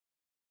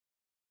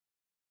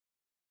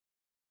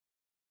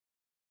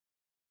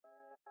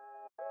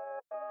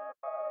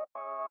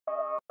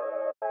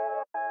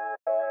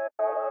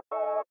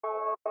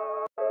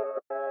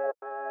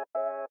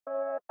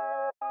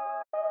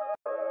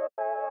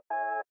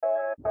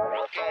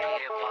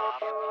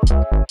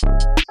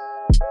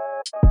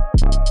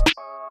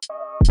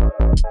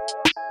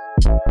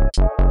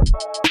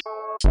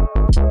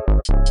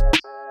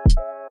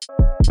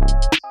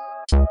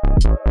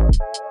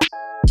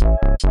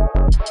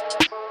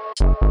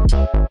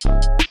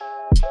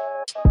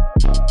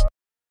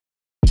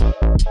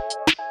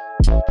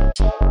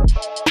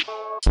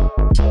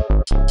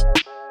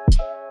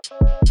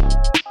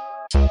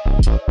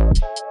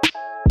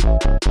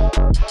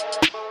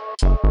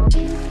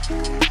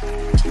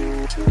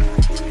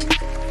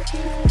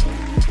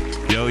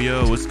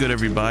Yo, what's good,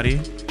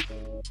 everybody?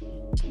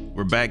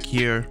 We're back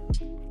here.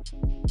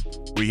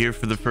 We're here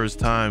for the first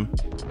time.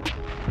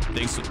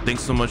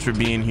 Thanks so much for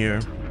being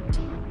here.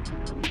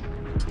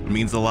 It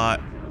means a lot.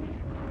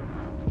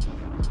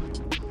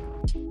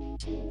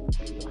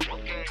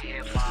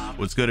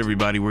 What's good,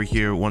 everybody? We're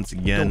here once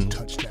again. Don't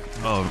touch that.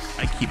 Oh,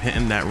 I keep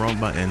hitting that wrong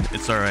button.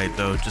 It's all right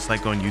though, just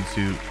like on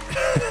YouTube.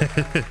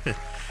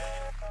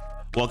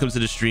 Welcome to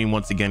the stream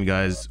once again,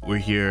 guys. We're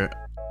here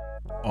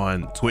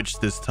on Twitch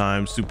this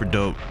time. Super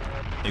dope.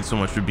 Thanks so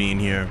much for being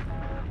here.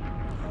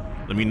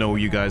 Let me know where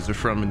you guys are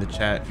from in the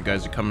chat. If you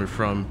guys are coming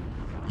from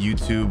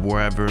YouTube,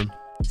 wherever,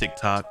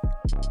 TikTok.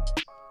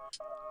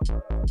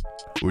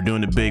 We're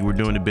doing it big. We're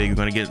doing it big. We're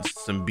gonna get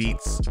some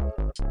beats.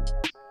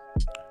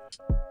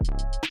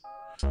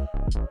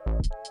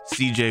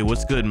 CJ,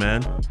 what's good,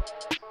 man?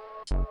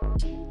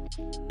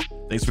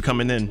 Thanks for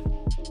coming in.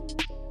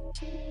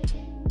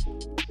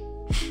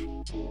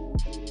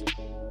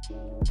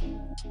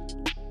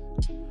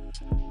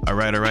 All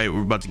right,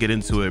 we're about to get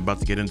into it.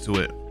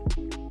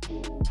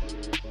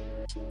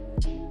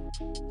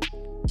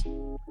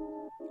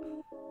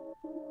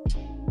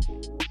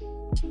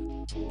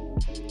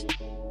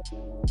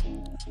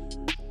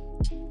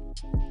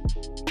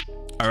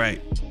 All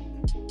right.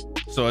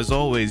 So as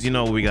always, you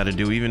know what we got to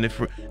do. Even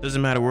if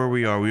doesn't matter where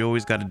we are, we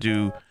always got to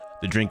do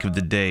the drink of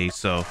the day.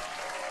 So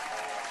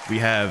we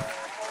have,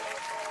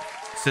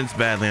 since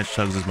Badlands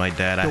Chugs is my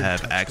dad, I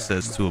have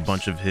access to a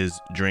bunch of his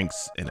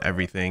drinks and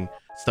everything.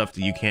 Stuff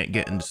that you can't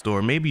get in the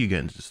store. Maybe you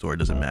get into the store, it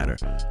doesn't matter.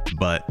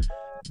 But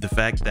the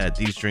fact that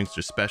these drinks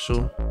are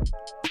special,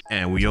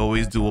 and we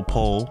always do a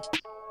poll,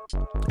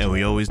 and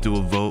we always do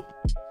a vote.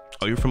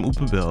 Oh, you're from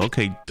Upaville.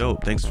 Okay,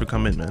 dope. Thanks for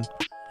coming, man.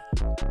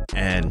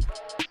 And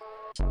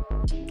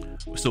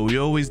so we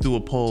always do a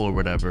poll or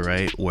whatever,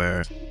 right?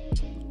 Where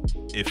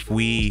if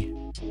we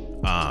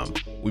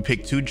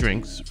pick two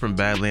drinks from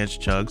Badlands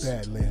Chugs.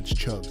 Badlands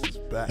Chugs is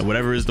back. And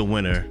whatever is the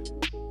winner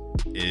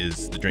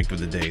is the drink of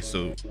the day.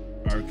 So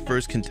our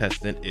first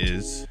contestant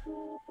is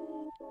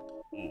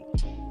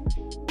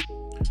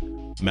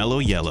Mellow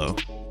Yellow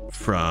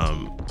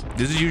from,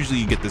 this is usually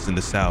you get this in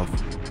the South.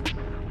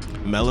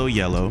 Mellow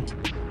Yellow,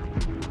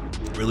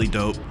 really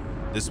dope.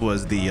 This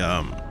was the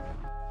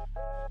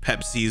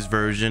Pepsi's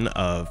version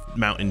of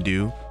Mountain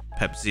Dew.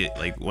 Pepsi,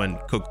 like when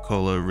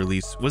Coca-Cola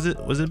released, was it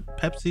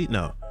Pepsi?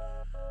 No,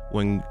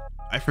 when,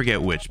 I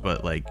forget which,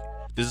 but like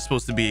this is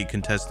supposed to be a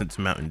contestant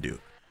to Mountain Dew.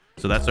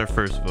 So that's our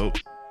first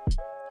vote.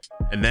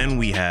 And then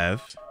we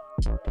have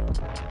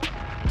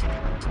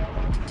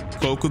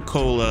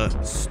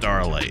Coca-Cola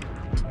Starlight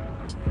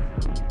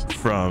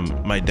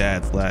from my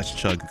dad's last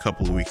chug a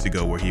couple of weeks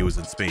ago where he was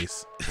in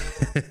space.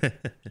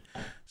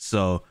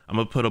 So I'm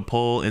gonna put a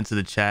poll into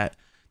the chat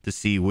to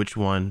see which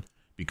one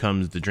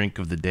becomes the drink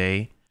of the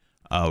day.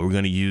 We're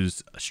gonna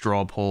use a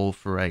straw poll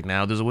for right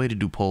now. There's a way to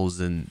do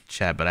polls in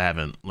chat, but I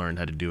haven't learned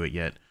how to do it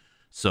yet.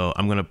 So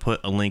I'm gonna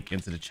put a link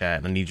into the chat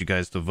and I need you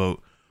guys to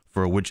vote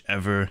for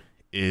whichever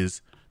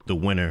is the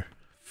winner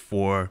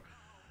for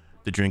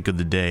the drink of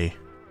the day.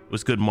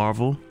 What's good,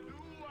 Marvel?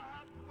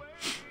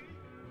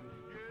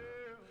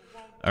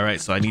 All right,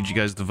 so I need you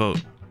guys to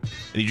vote.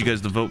 I need you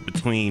guys to vote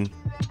between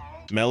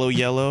Mellow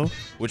Yellow.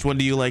 Which one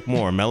do you like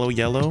more, Mellow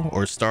Yellow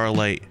or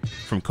Starlight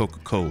from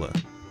Coca-Cola?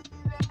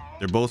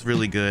 They're both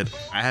really good.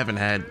 I haven't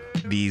had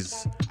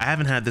these. I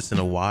haven't had this in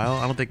a while.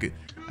 I don't think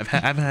I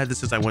haven't had this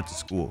since I went to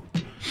school,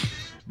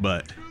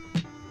 but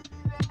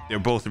they're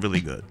both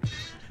really good.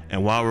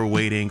 And while we're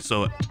waiting,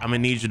 so I'm gonna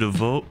need you to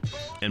vote,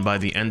 and by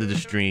the end of the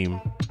stream,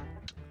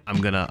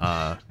 I'm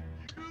gonna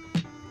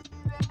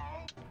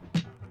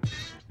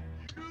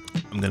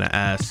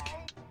ask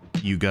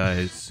you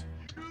guys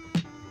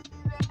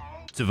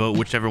to vote.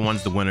 Whichever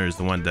one's the winner is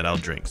the one that I'll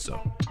drink. So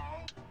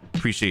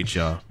appreciate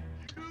y'all.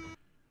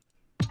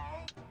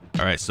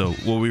 All right, so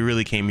what we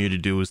really came here to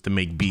do is to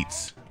make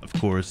beats, of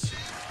course.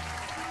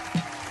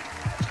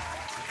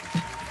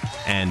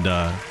 And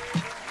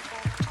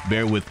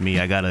bear with me,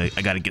 I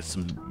gotta get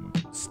some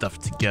stuff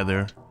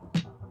together.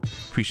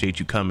 Appreciate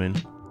you coming.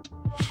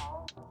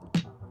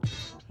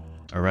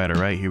 All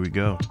right, here we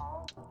go.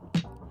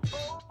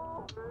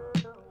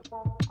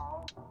 All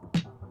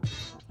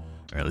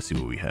right, let's see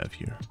what we have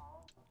here.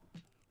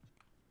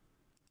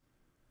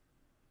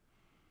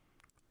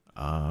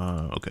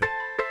 Okay.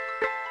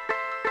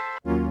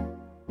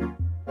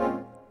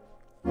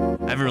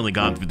 I haven't really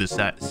gone through this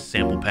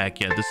sample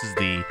pack yet. This is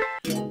the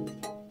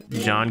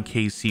John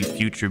Casey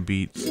Future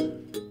Beats.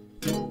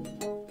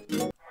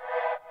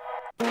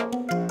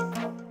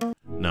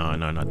 No,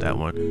 not that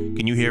one.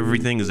 Can you hear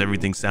everything? Does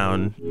everything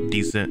sound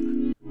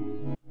decent?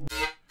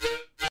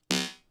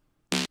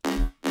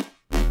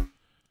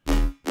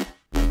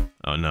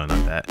 Oh no,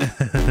 not that.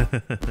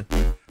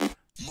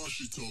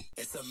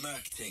 It's a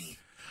Merc thing.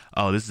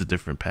 Oh, this is a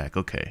different pack.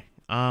 Okay.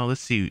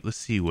 Let's see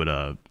what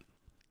I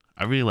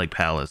really like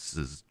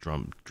Palace's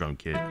drum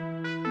kit.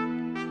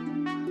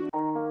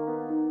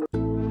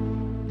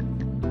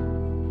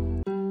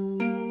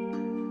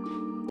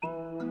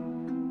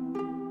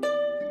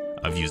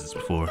 I've used this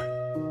before.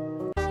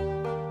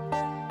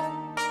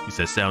 He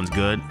says sounds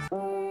good.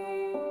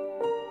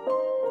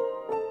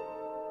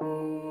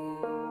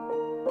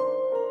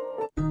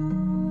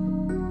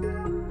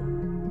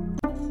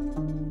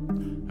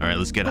 All right,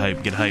 let's get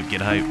hype, get hype,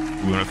 get hype.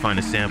 We're gonna find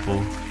a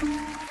sample.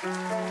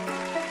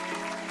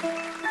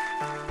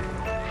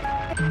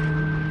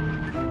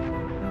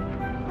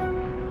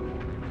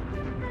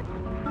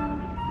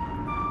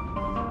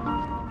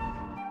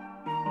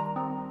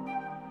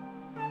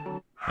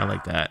 I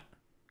like that.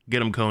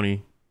 Get him,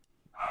 Coney.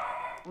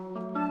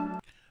 All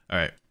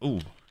right. Ooh,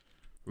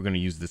 we're gonna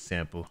use this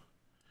sample.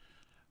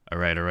 All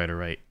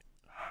right.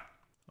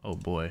 Oh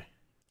boy.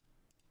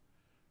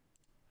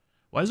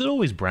 Why is it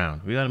always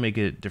brown? We gotta make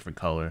it a different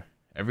color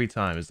every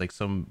time. It's like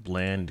some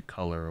bland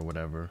color or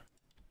whatever.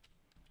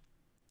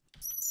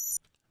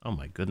 Oh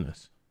my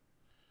goodness.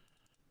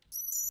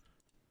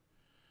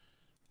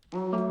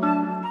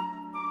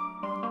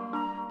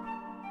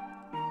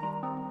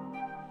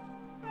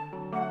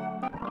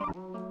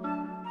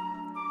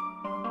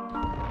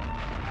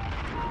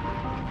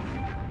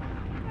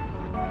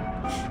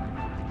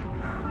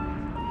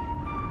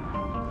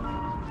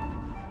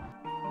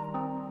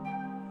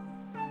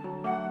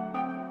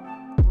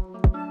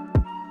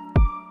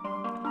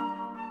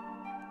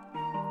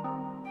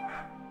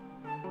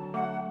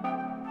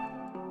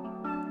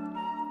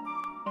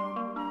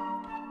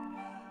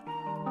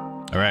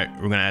 All right,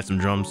 we're gonna add some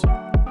drums.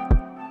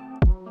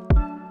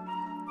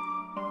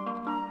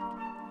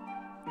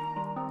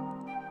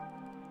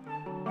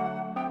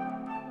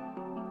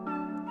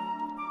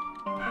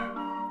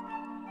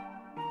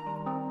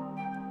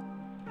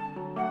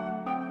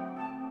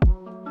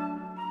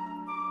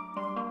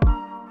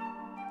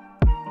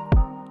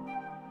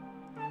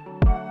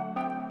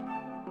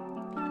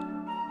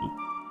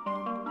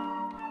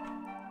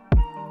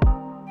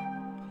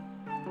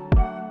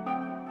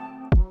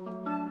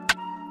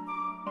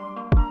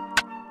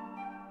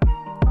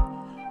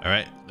 All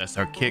right, that's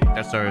our kick,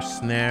 that's our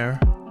snare.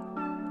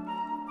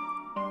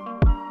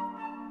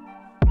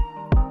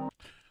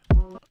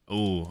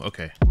 Oh,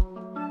 okay.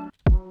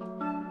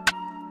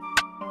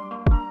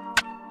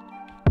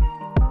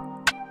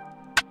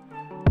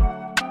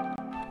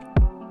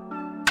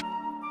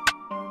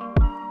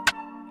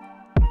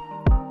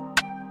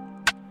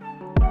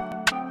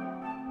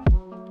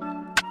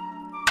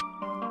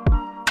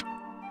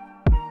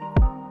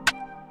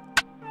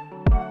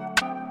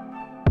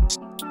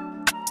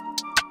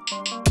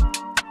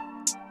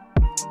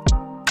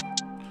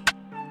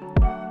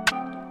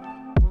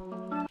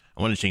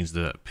 I want to change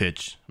the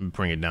pitch and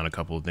bring it down a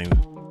couple of things.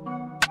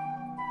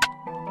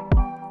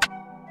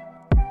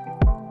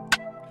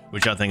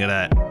 What y'all think of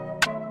that?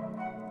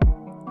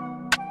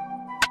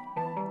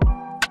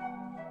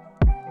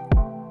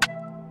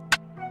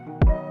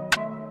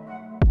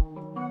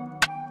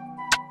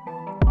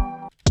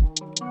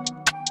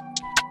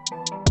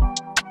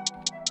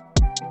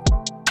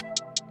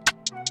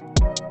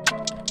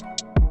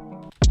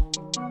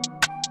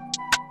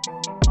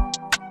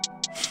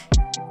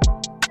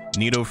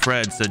 Nito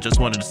Fred said, just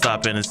wanted to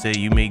stop in and say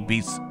you make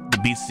beats. The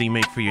beats you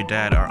make for your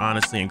dad are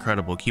honestly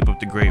incredible. Keep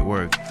up the great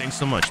work. Thanks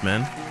so much,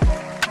 man.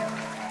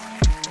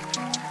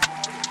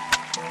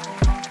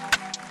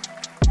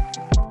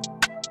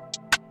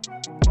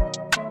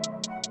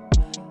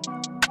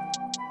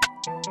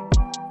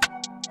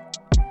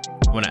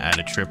 I want to add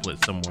a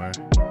triplet somewhere.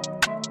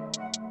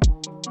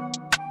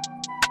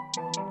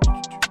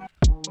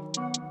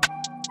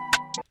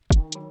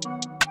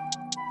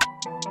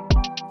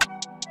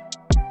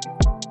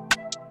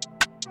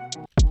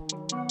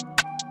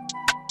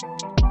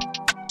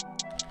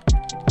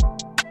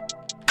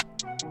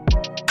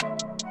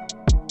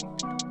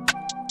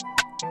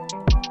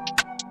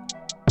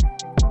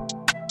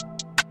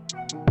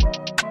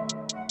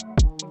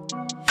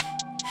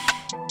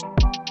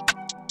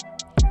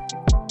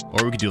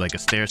 Or we could do like a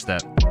stair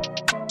step.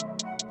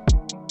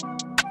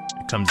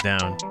 It comes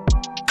down.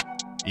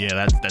 Yeah,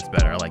 that's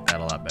better. I like that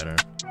a lot better.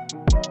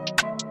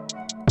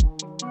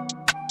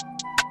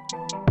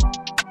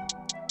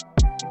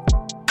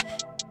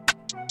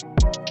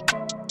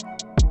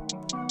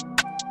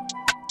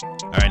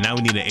 All right, now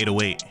we need an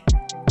 808.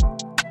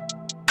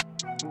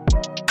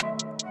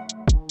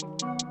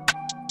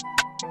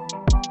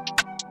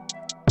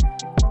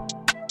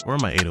 Where are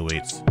my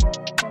 808s?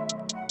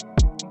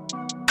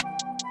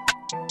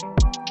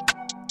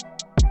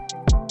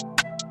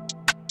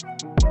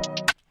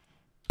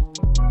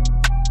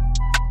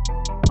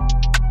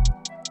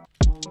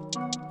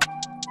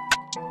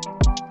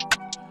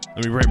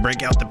 Let me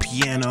break out the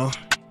piano.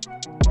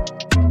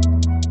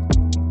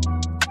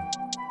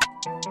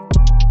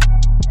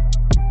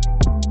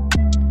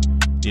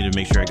 Need to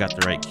make sure I got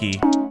the right key.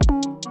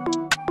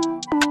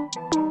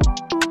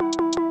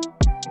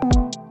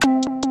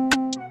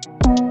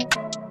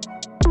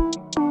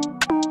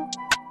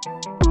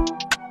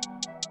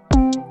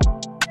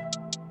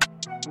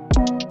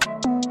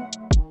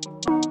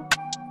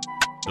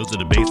 Those are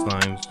the bass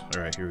lines.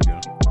 All right, here we go.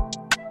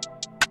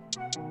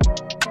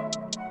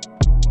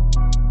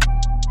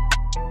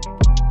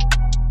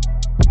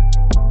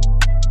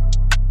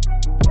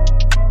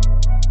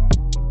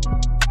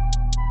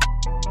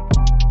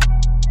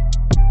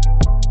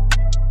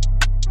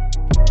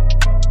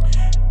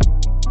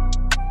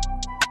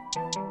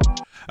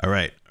 All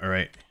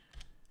right.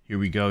 Here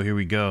we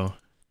go.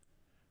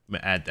 I'm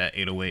gonna add that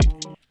 808.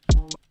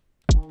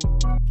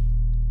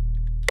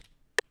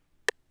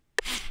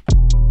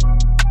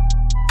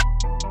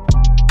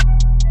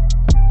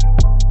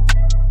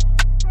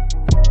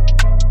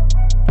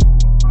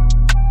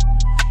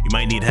 You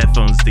might need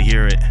headphones to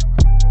hear it.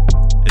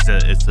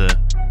 It's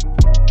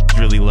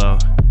really low.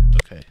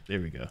 Okay,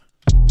 there we go.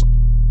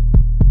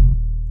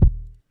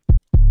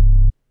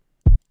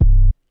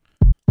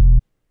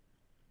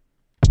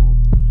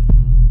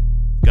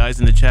 Guys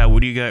in the chat, where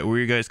are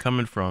you guys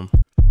coming from?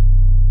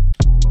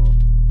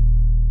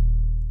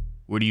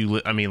 Where do you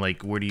live? I mean,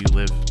 like, where do you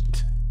live?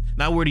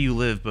 Not where do you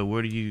live, but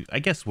where do you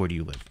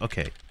live?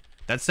 Okay.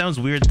 That sounds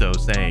weird though,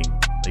 saying,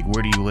 like,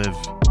 where do you live?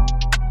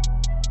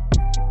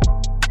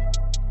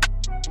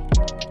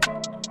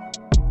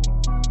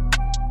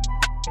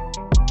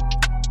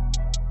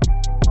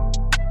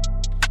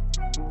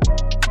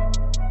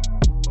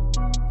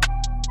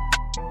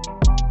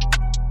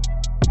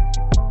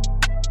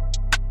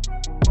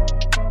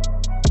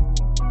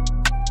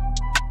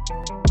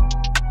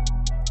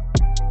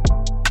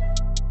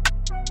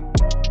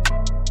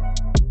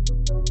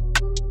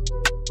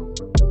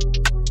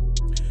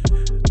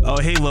 Oh,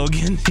 hey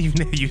Logan,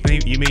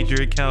 you made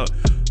your account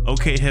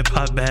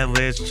OKHIPHOP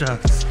Badlands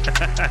Chucks.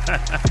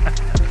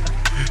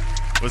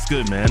 What's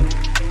good, man?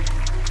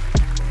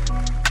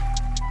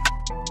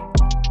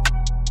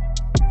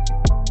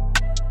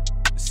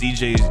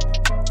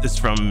 CJ is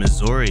from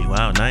Missouri.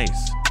 Wow,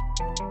 nice.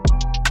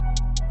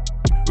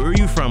 Where are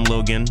you from,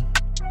 Logan?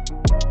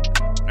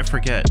 I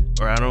forget,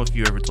 or I don't know if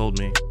you ever told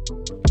me.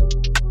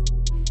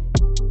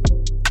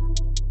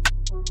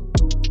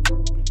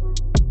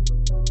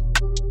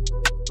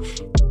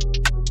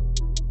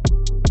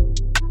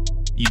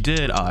 You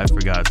did? Oh, I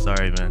forgot.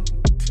 Sorry, man.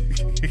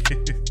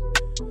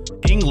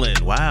 England.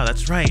 Wow,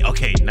 that's right.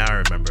 Okay, now I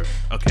remember.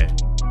 Okay.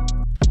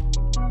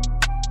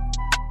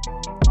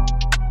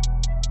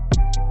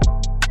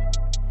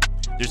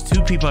 There's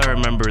two people I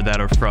remember that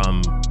are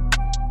from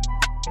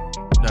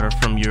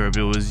Europe.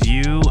 It was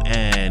you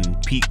and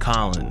Pete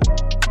Collin.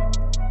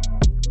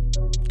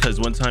 Because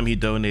one time he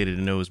donated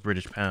and it was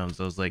British pounds.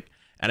 I was like,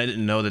 and I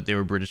didn't know that they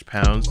were British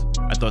pounds.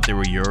 I thought they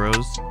were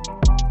euros.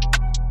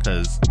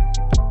 Because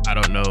I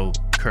don't know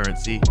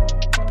currency,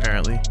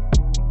 apparently.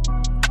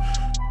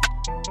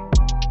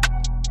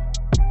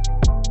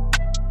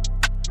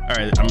 All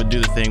right, I'm gonna do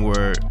the thing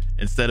where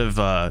instead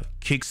of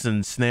kicks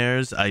and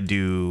snares, I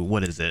do,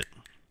 what is it?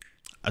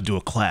 I'll do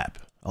a clap.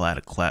 I'll add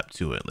a clap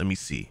to it. Let me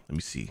see.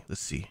 Let's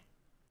see.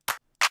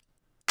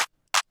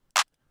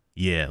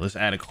 Yeah, let's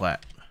add a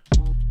clap.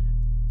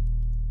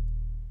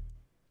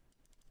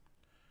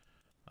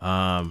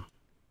 Well,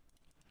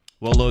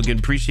 Logan,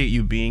 appreciate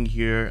you being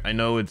here. I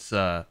know it's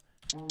a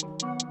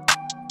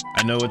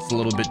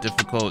little bit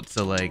difficult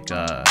to like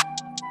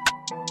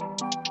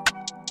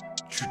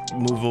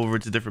move over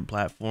to different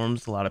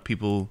platforms. A lot of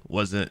people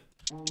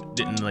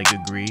didn't like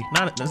agree.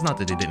 It's not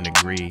that they didn't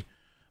agree,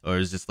 or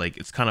it's just like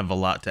it's kind of a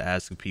lot to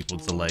ask people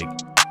to like,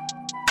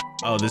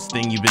 oh, this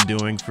thing you've been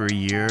doing for a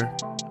year.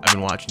 I've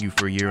been watching you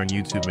for a year on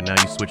YouTube, and now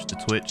you switched to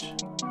Twitch.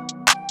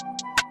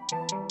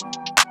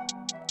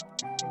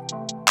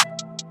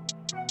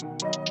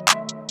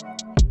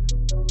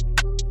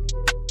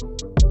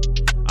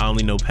 I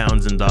only know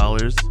pounds and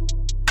dollars.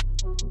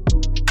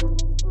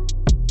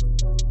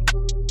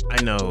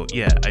 I know,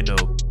 yeah, I know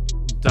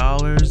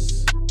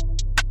dollars.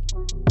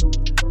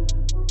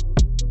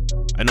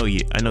 I know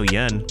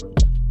yen.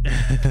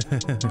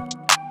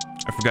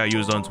 I forgot you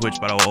was on Twitch,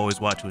 but I'll always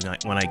watch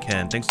when I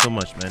can. Thanks so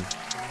much, man.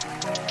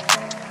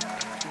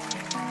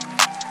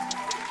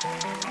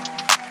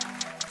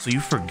 So you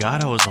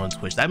forgot I was on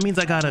Twitch. That means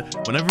I gotta,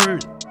 whenever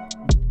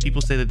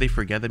people say that they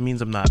forget, that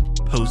means I'm not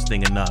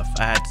posting enough.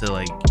 I have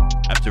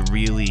to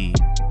really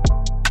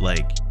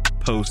like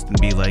post and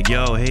be like,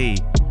 yo, hey,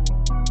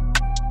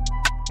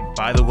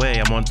 by the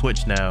way, I'm on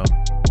Twitch now.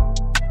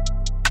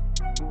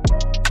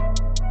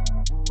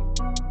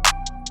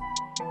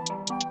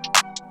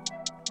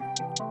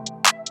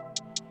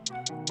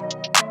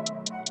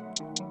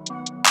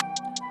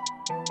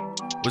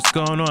 What's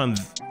going on,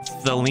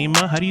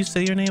 Thelema? How do you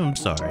say your name? I'm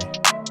sorry.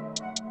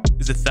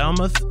 Is it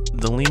Thelma?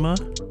 Thelema?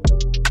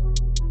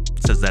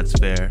 It says that's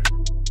fair.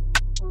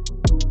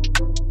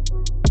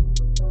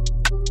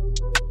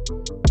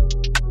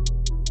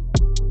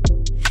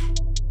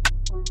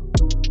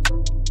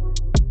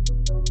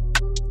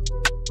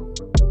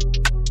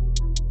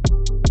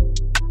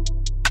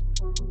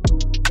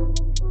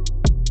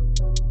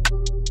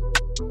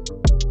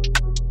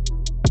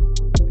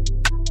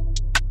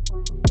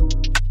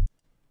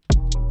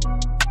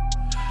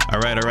 All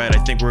right. I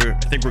think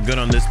we're good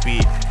on this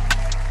beat.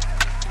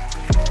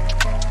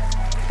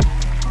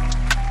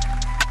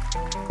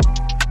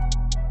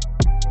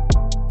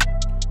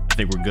 I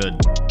think we're good.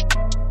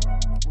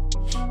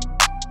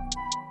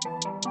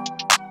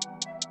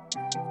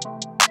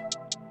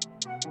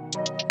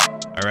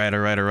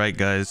 All right,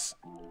 guys.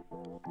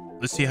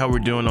 Let's see how we're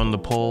doing on the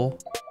poll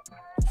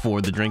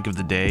for the drink of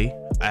the day.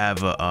 I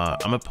have I'm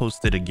gonna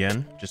post it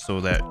again just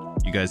so that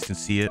you guys can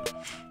see it.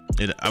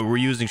 We're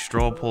using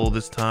straw poll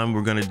this time.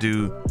 We're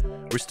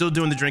still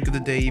doing the drink of the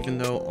day even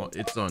though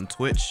it's on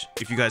Twitch.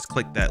 If you guys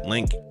click that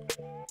link,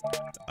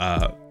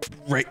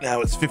 right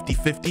now it's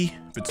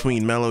 50-50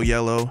 between Mellow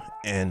Yellow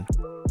and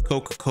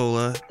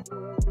Coca-Cola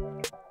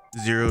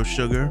Zero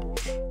Sugar.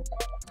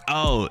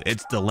 Oh,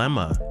 it's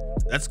Dilemma.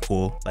 That's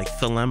cool. Like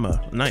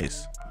Dilemma.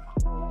 Nice.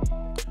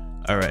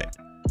 All right.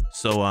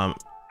 So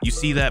you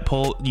see that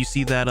poll? You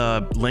see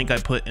that link I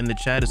put in the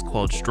chat? It's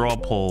called straw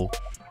poll.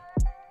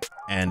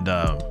 And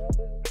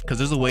because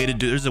there's a way to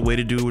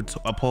do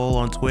a poll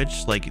on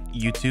Twitch like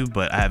YouTube,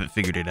 but I haven't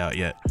figured it out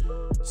yet.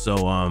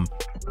 So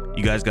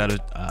you guys gotta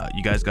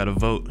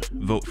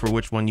vote for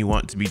which one you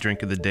want to be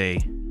drink of the day,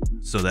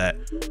 so that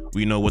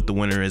we know what the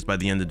winner is by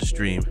the end of the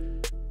stream.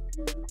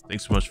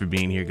 Thanks so much for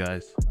being here,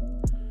 guys.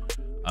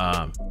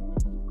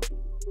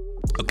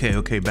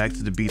 Okay, back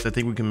to the beats. I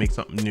think we can make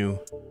something new.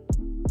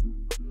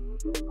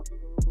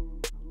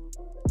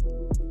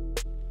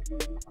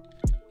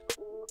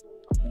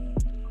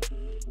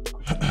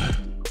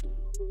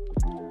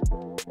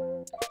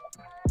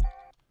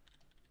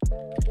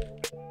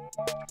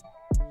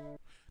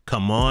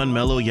 Come on,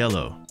 Mellow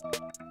Yellow.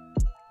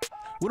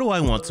 What do I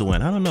want to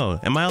win? I don't know.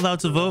 Am I allowed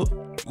to vote?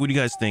 What do you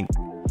guys think?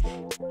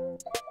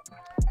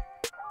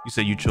 You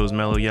said you chose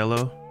Mellow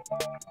Yellow?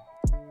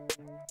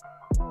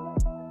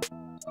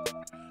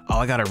 Oh,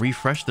 I gotta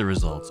refresh the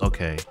results.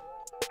 Okay,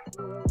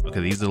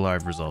 these are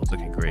live results.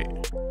 Okay, great.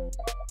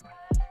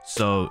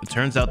 So it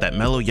turns out that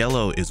Mellow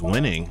Yellow is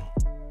winning.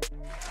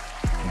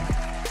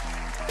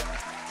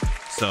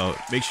 So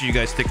make sure you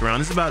guys stick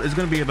around. It's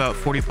gonna be about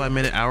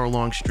 45-minute,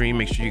 hour-long stream.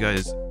 Make sure you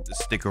guys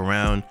stick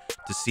around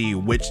to see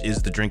which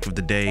is the drink of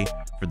the day.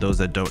 For those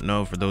that don't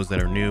know, for those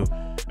that are new,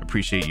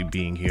 appreciate you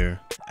being here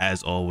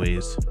as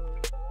always.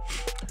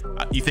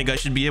 You think I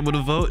should be able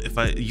to vote?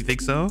 You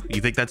think so?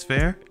 You think that's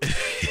fair?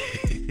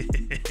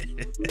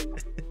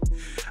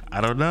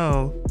 I don't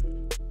know.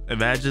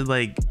 Imagine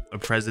like a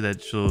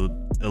presidential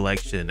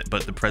election,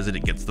 but the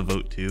president gets the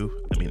vote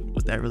too. I mean,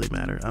 would that really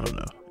matter? I don't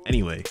know.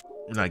 Anyway,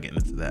 we're not getting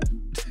into that.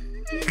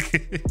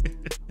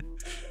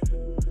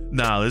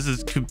 Nah, this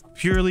is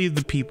purely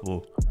the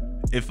people.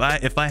 If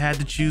I had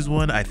to choose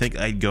one, I think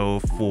I'd go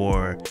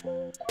for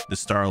the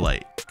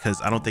Starlight,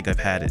 because I don't think I've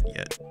had it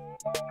yet.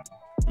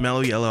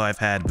 Mellow Yellow I've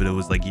had, but it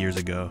was like years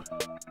ago.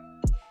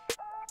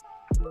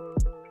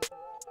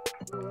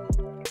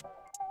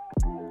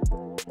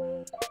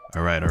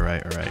 All right.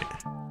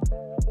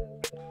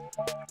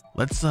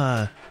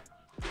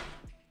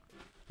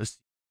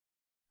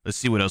 Let's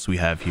see what else we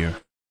have here.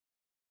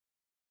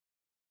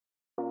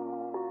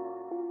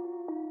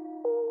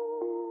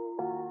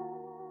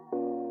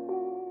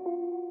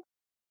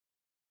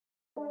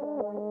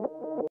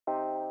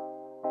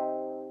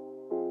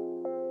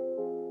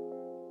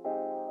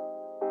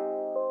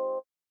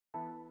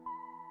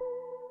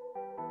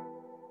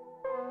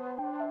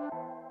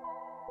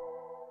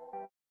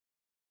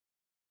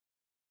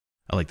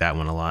 I like that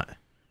one a lot.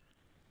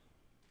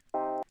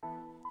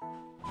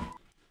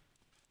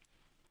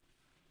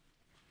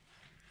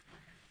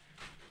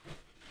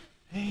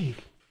 Hey,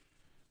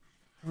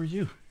 how are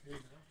you?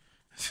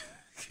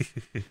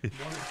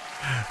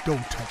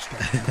 Don't touch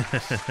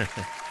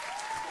that.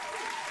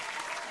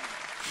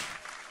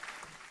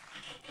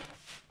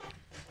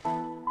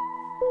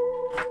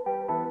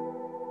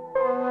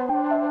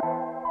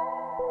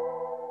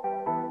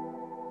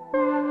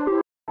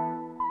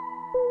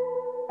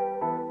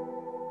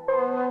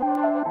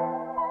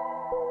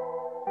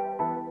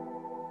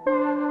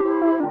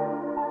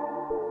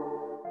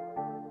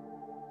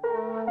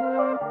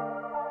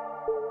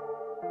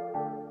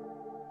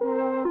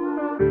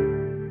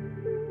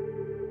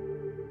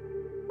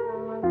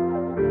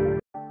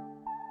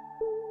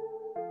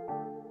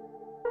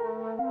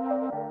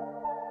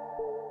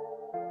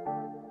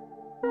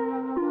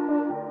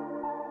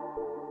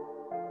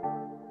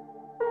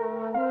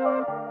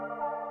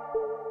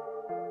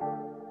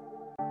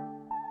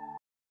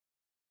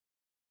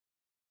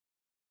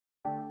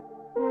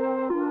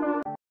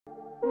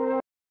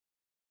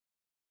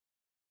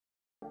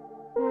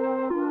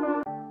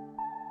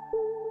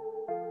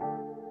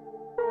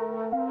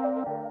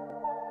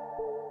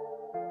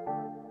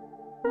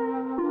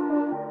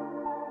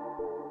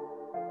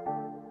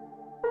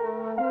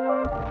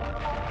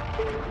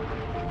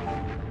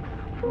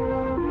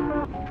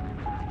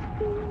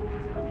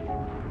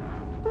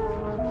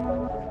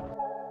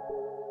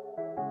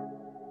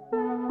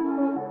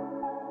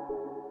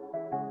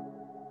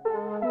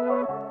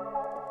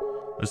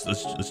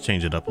 Let's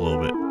change it up a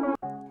little bit.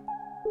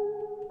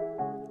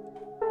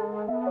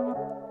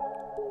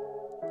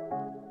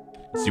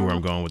 See where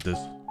I'm going with this.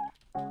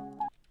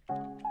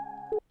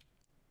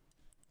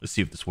 Let's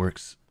see if this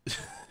works.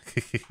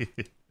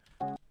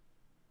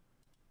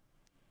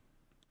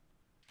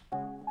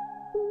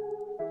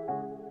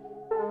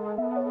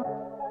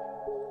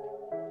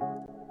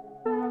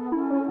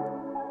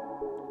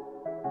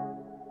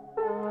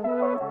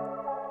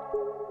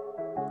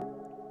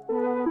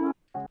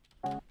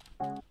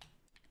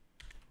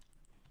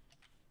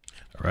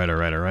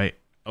 All right.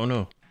 Oh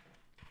no,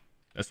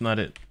 that's not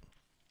it.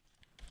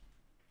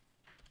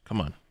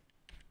 Come on.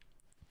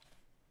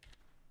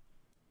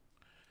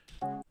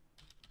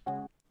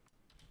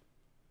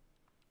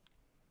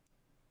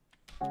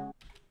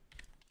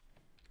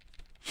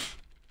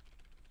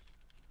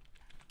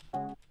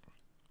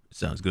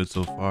 Sounds good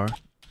so far.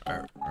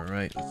 All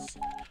right. Let's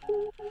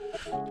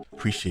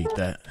appreciate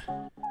that.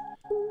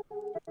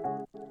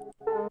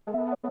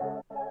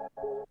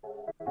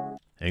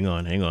 Hang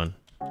on.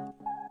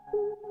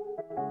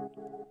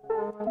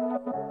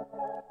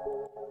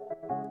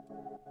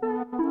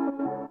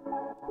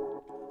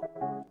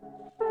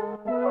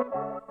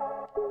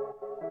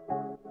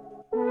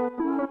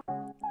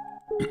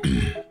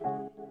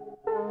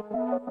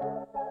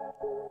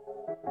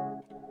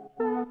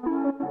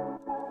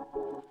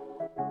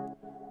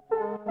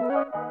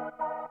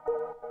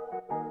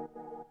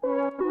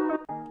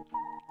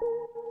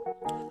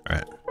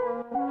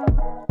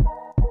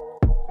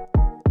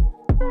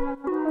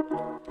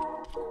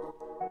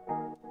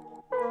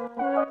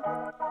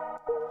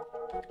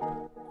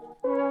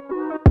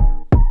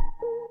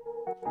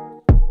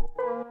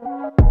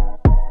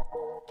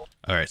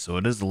 All right, so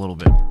it is a little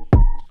bit.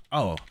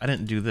 Oh, I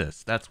didn't do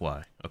this. That's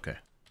why. Okay.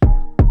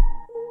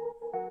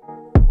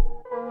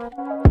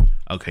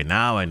 Okay,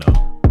 now I know.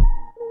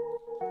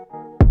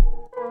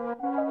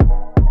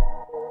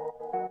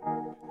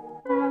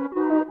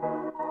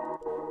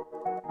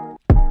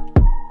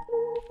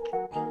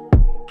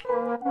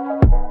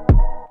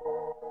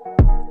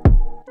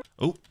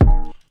 Oh.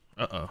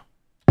 Uh-oh.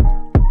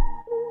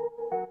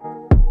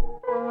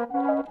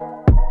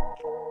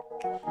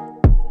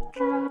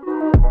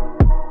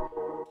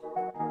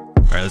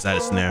 All right, let's add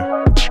a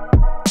snare.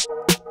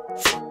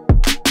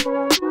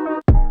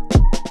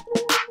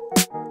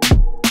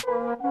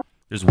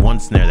 There's one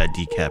snare that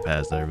Decap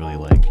has that I really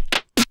like.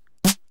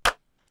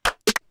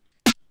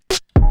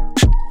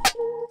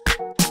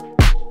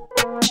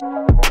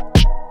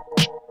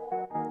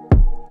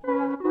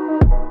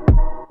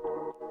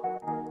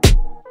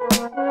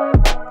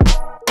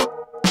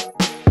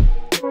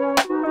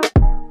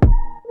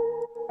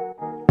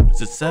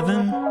 Is it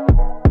 7?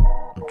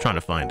 I'm trying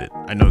to find it.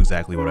 I know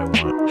exactly what I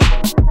want.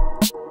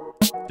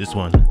 This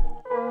one.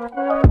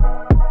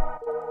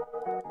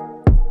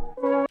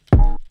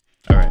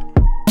 Alright.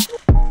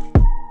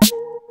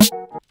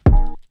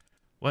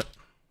 What?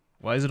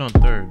 Why is it on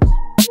thirds?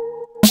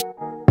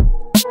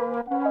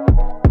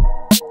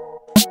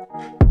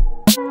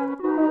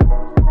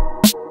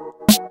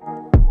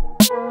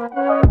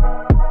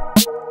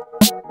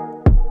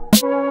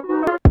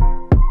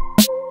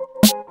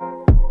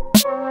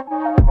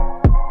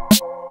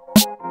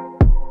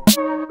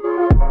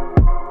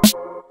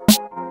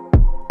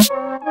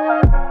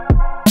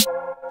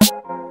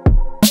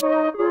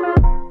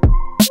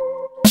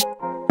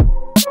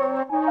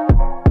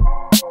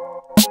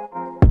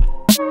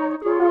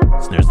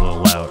 Snare's a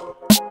little loud.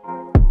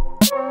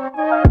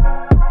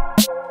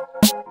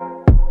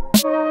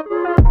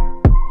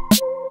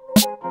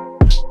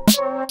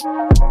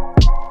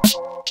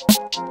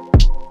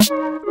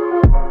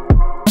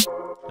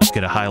 Let's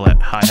get a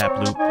hi-hat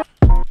loop.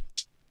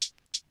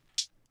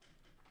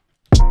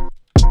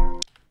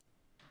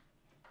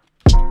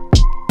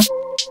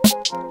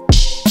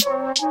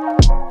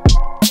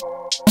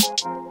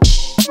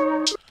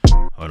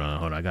 Hold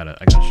on. I gotta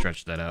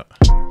stretch that out.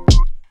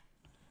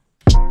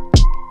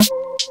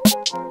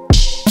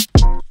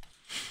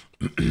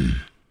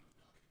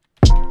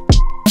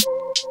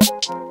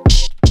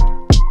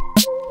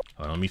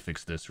 Hold on, let me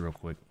fix this real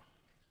quick.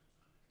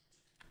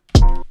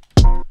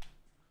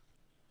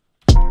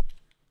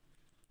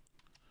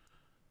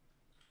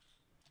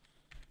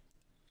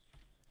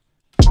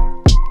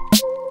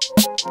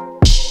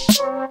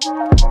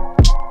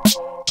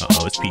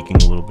 Uh-oh, it's peaking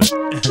a little bit.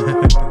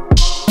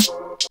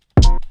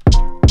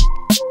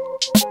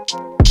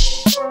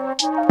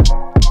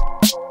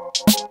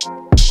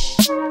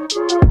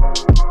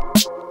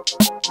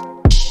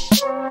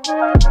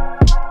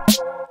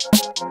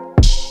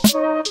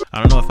 I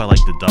don't know if I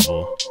like the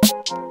double.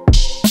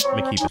 Let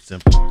me keep it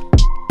simple.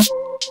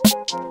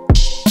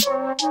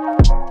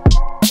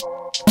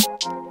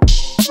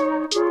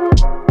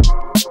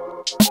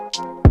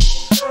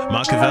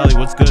 Machiavelli,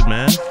 what's good,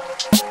 man?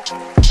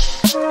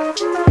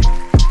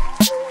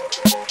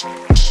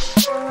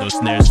 Those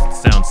snares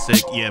sound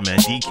sick. Yeah, man,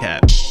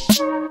 Decap.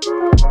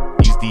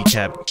 These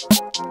Decap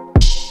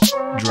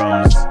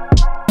drums.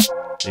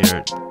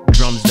 They're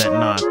drums that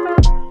knock.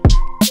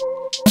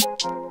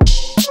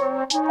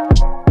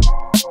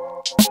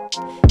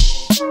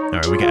 All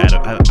right, we can add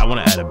I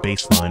want to add a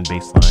bass line.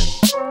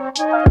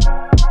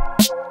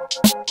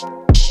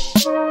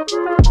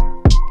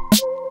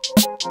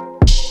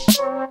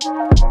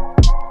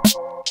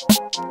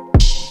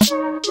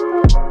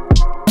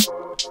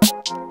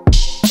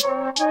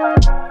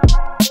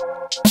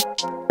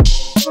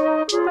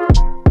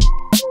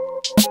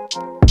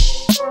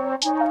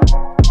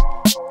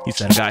 He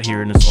said I got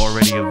here and it's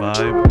already a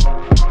vibe.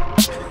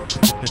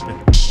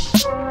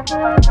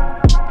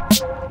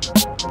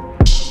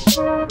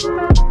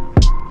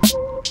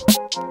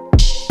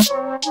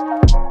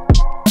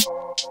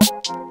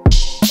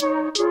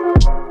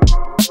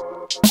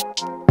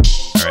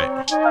 All right.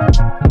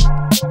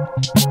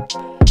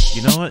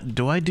 You know what?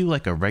 Do I do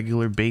like a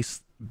regular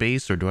bass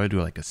or do I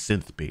do like a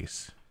synth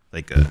bass?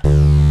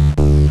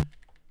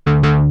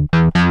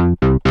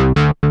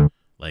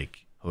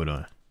 Hold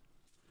on.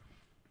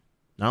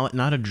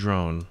 Not a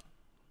drone.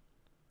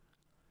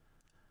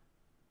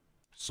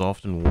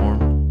 Soft and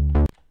warm.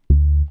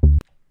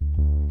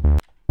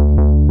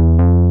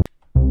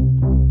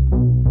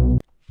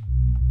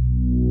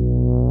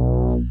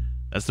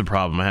 That's the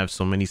problem. I have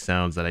so many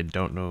sounds that I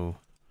don't know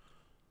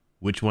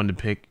which one to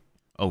pick.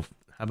 Oh,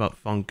 how about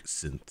funk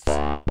synths?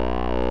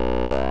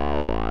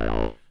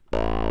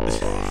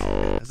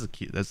 That's a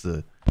cute. That's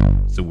a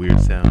weird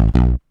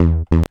sound.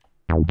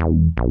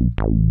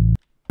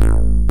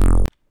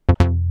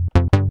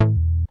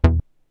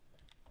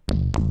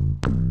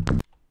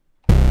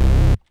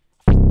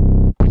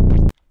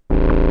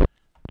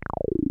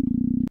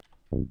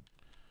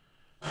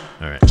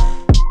 All right,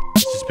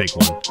 let's just pick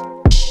one.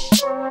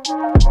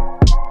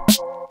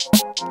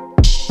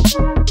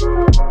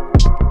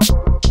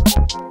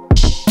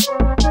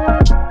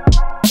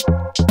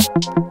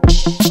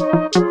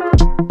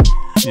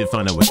 Need to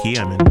find out what key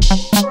I'm in.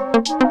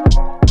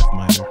 F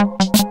minor.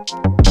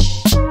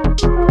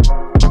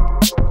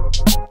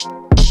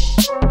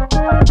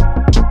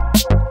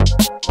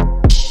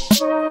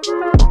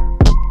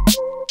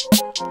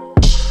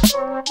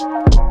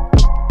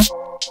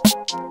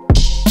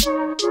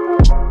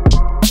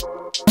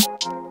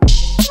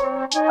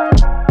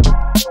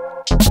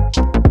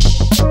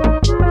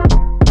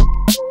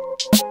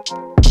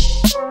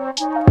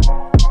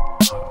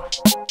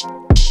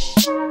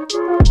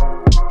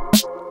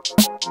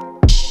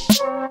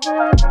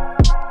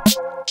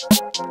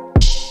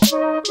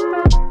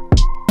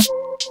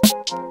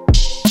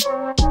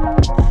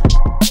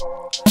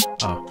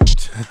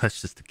 That's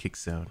just the kick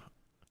sound.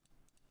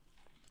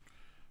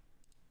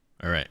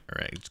 All right.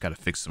 Just gotta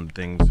fix some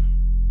things.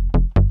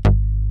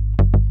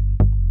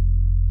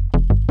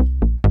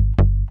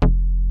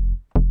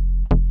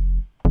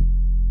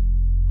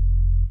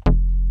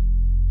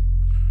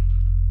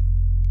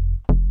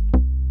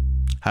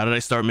 How did I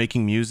start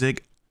making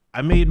music?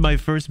 I made my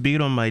first beat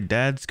on my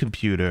dad's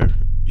computer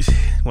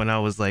when I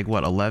was like,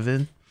 what,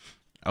 11?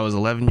 I was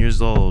 11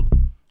 years old,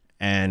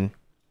 and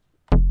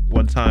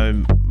one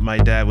time my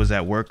dad was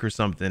at work or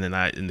something,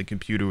 and the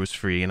computer was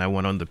free, and I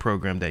went on the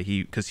program that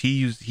he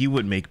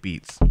would make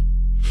beats,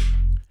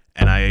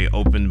 and I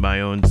opened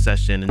my own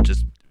session and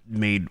just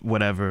made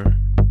whatever,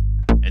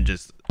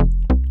 and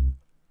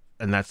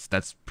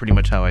that's pretty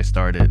much how I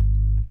started.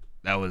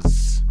 That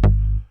was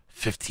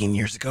 15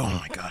 years ago. Oh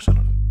my gosh, I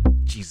don't know.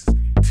 Jesus.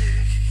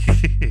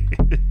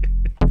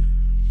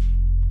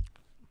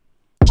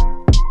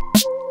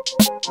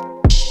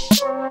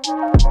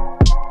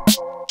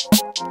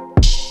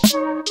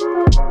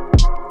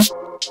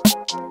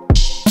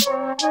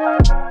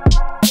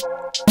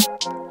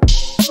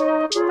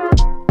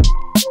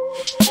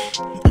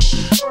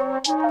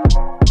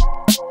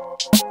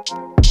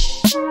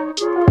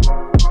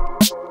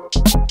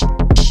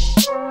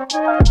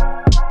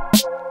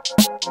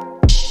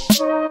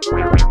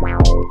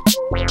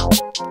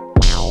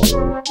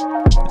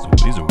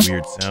 These are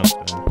weird sounds,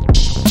 man.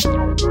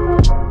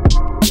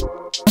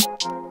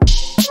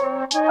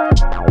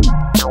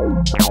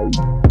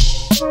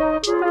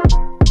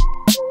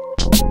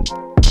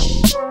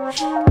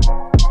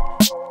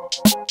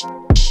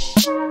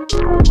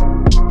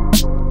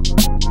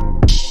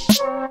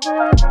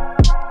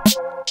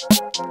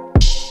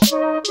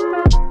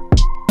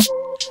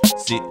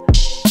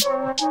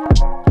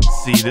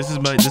 See, this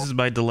is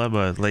my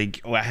dilemma.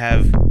 Like,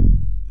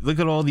 look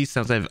at all these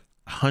sounds. I have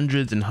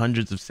hundreds and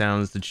hundreds of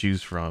sounds to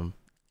choose from,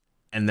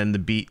 and then the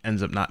beat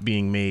ends up not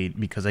being made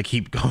because I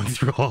keep going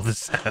through all the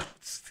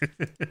sounds.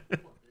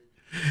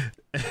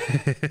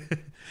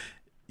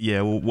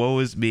 Yeah, well, woe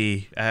is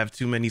me. I have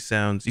too many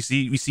sounds. You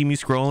see me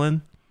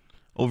scrolling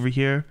over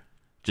here?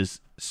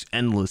 Just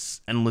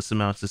endless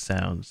amounts of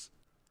sounds.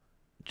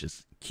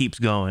 Just keeps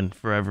going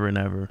forever and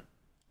ever.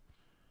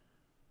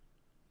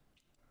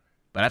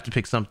 But I have to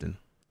pick something.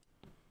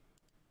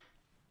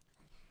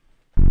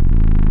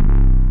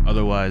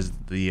 Otherwise,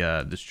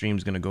 the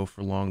stream's gonna go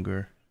for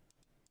longer.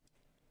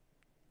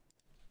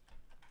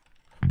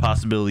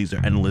 Possibilities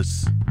are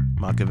endless,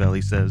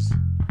 Machiavelli says.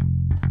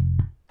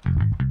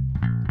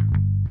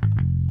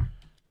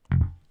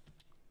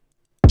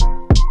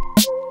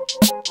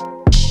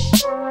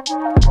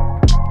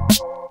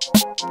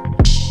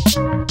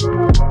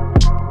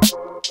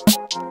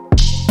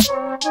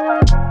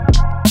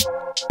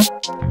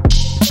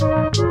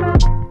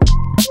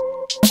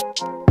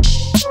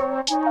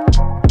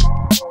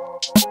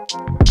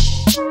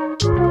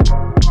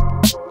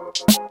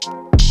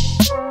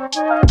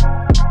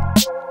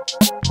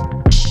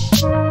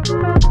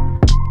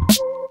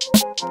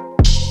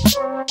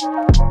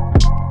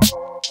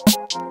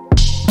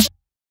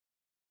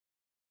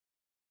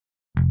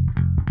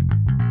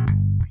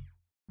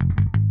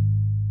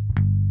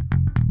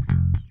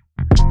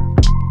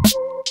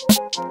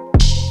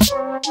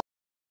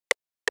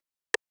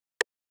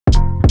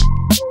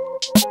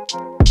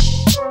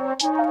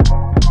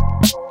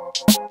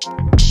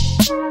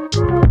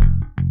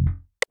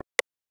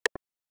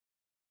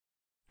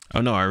 Oh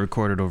no, I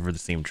recorded over the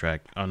same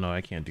track. Oh no,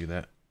 I can't do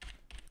that.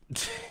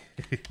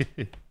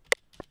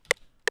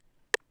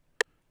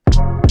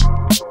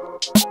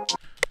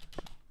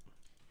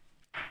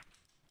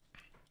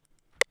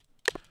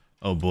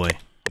 Oh boy.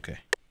 Okay.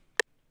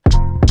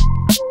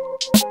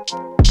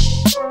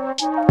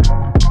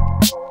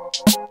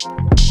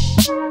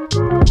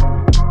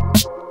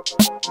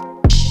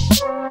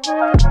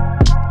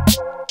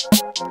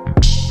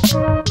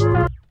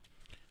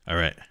 All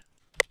right.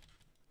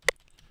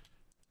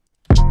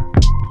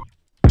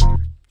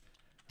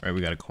 All right,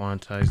 we got to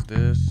quantize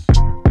this.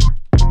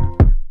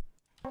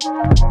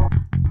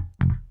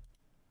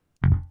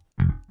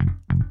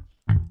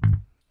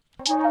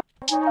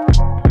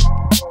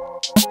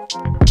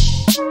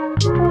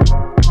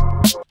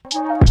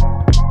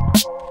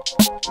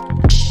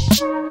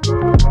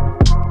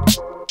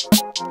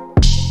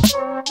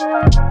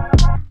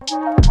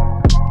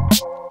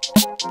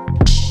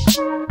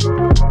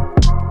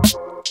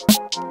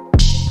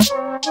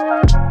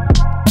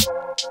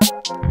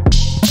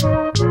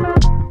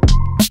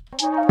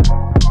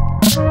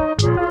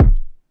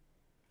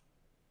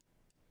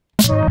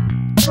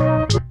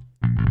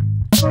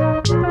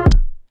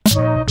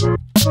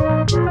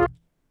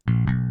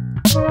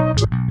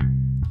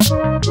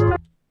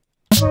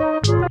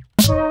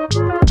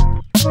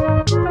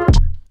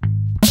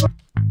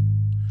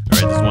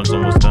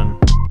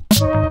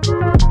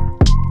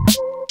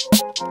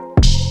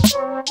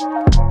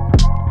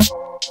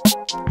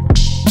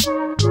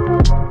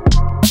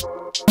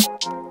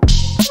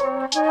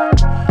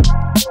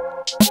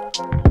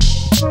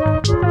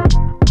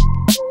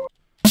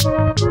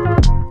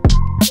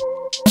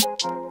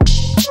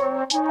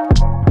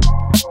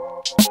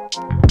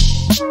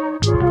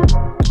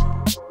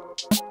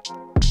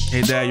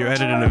 Hey Dad, you're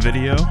editing a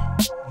video?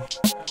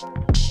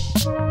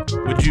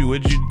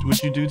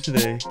 What'd you do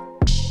today?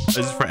 Is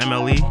this for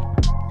MLE?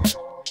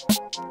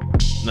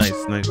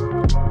 Nice, nice.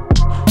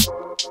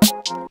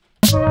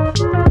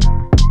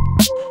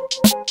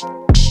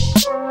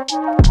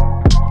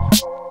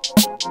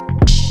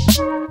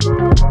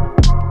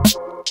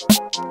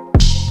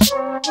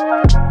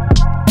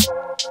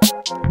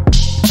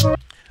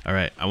 All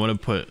right, I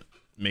want to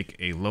make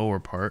a lower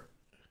part,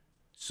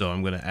 so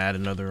I'm gonna add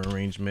another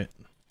arrangement.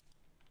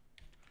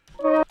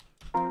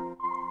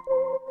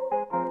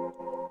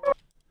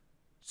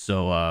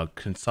 So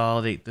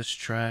consolidate this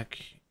track.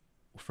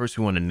 First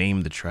we want to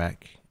name the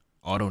track.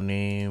 Auto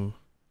name,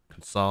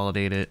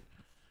 consolidate it,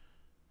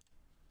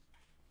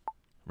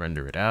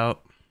 render it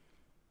out.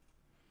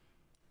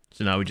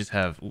 So now we just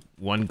have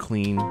one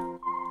clean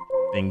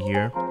thing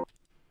here.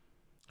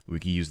 We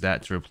can use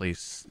that to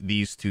replace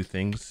these two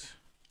things.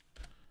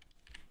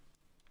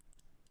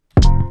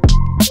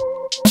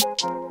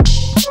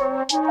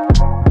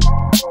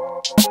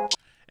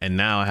 And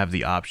now I have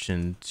the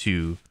option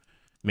to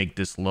make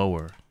this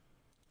lower.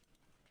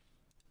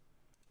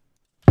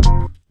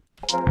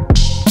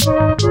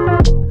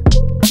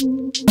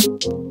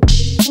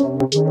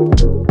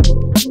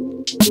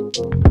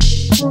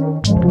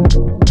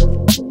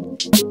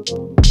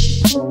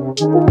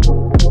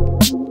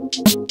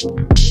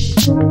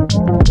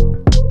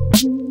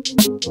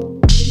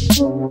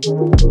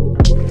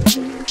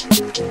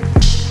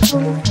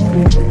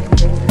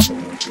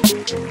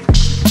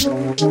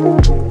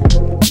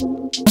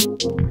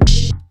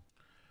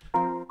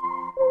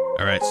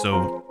 All right,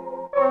 so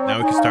now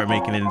we can start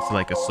making it into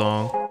like a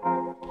song.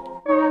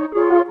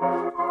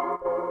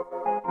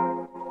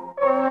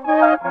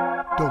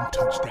 Don't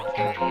touch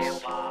that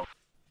mouse.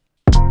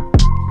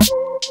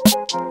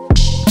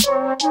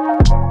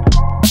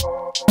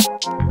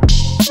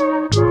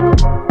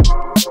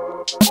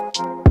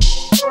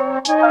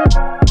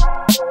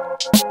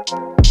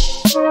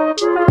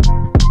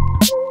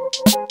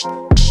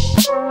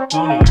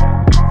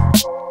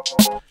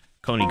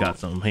 Coney got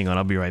something. Hang on,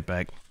 I'll be right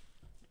back.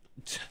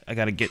 I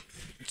gotta get...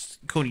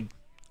 Cody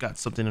got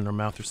something in her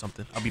mouth or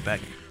something. I'll be back.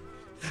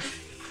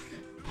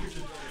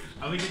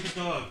 I'll get the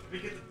dog.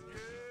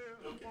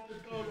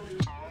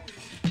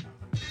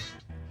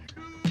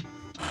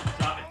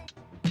 Drop it.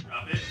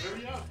 Drop it.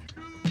 Hurry up.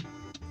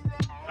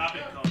 Drop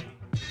it, Cody.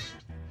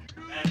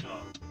 Bad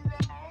dog.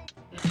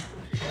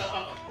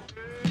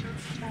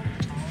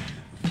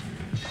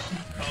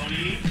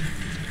 Cody.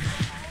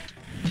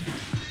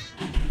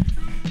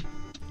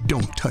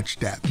 Don't touch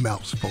that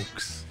mouse,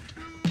 folks.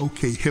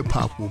 OK Hip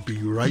Hop will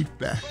be right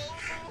back.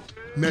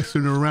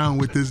 Messing around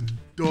with this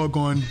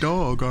doggone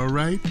dog, all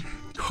right?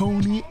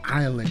 Coney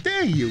Island.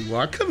 There you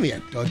are. Come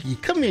here, doggy.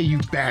 Come here, you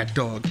bad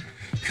dog.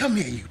 Come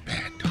here, you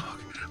bad dog.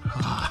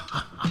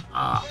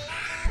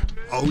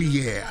 Oh,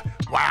 yeah.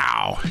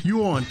 Wow.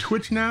 You on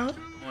Twitch now?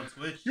 On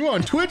Twitch. You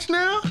on Twitch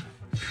now?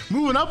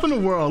 Moving up in the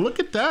world. Look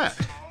at that.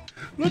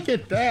 Look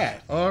at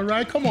that. All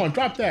right. Come on.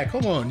 Drop that.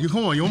 Come on.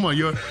 Come on.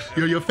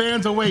 Your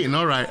fans are waiting.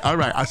 All right. All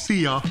right. I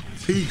see y'all.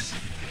 Peace.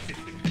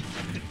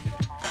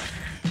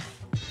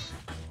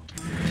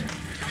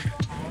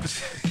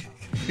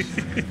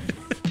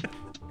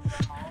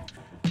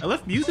 I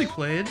left music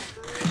playing.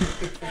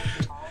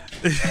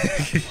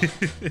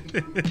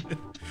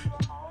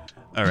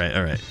 All right.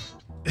 All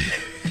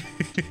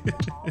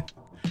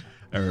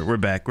right, we're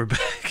back.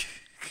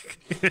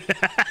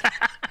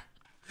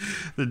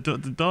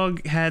 The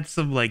dog had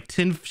some like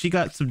she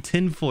got some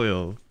tin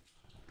foil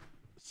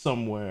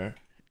somewhere.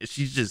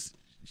 She's just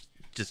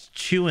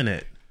chewing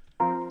it.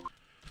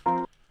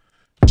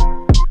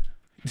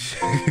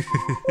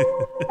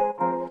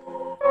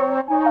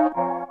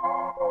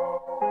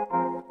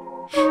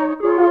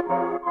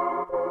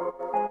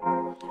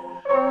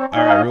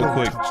 All right, real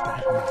quick.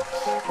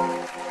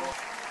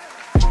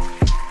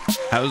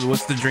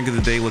 What's the drink of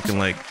the day looking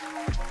like?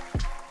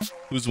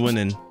 Who's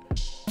winning?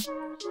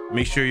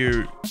 Make sure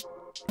you're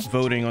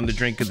voting on the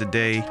drink of the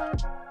day.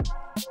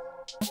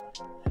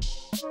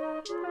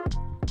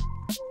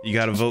 You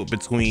gotta vote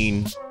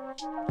between,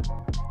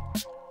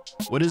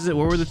 what is it?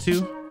 What were the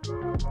two?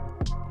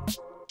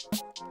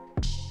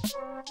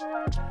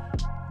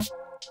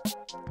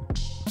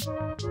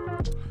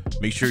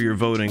 Make sure you're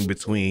voting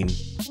between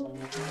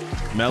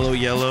Mellow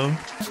Yellow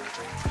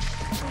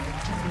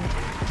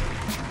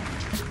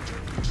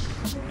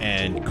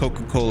and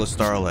Coca-Cola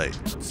Starlight.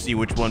 See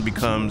which one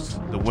becomes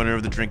the winner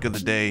of the drink of the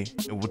day,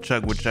 and we'll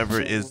chug whichever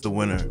is the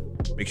winner.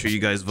 Make sure you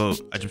guys vote.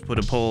 I just put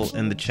a poll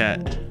in the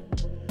chat.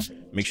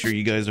 Make sure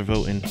you guys are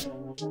voting.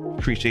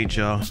 Appreciate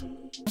y'all.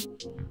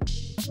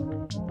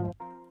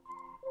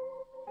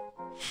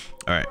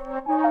 All right.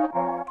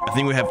 I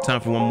think we have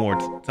time for one more.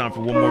 Time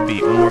for one more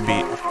beat. One more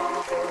beat.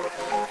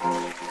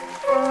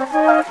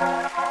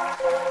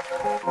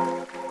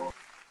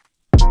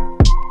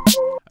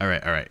 All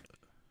right. All right.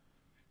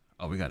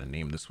 Oh, we gotta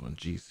name this one.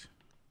 Jeez.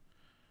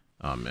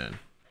 Oh man.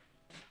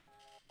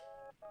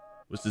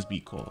 What's this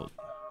beat called?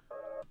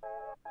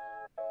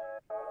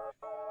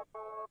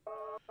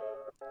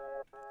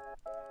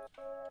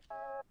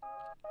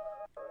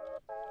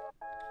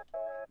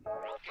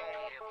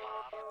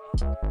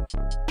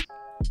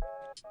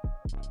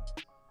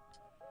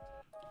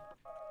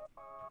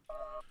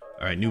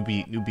 All right, new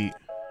beat, new beat.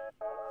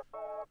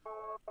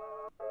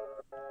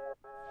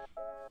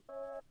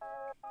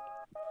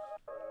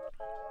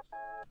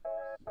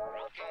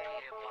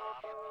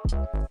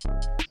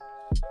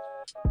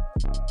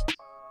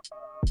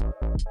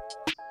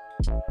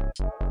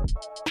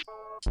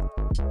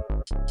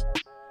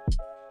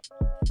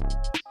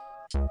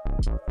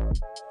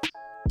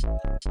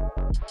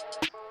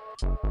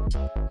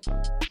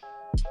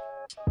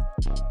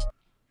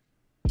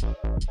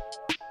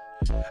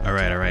 All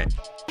right, all right.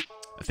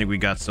 I think we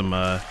got some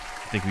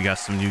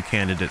new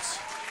candidates.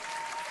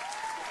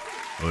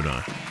 Hold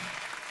on.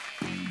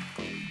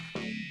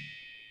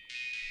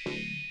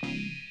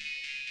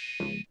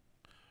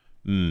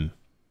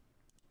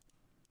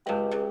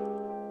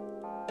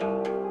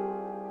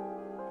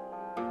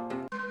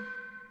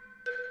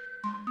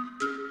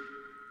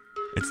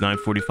 It's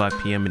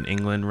 9:45 p.m. in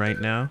England right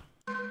now.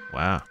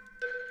 Wow.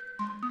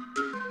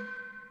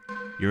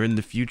 You're in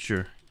the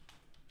future.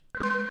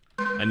 I'm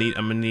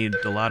gonna need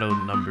the lotto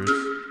numbers.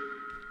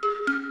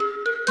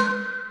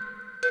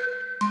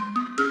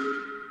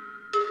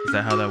 Is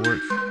that how that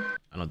works?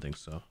 I don't think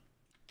so.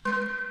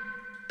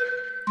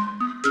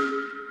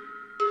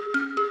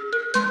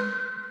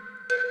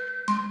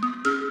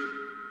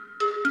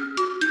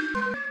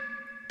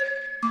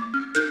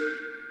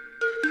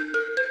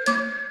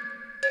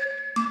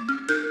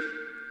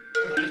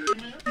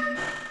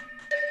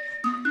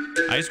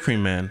 Ice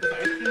cream man.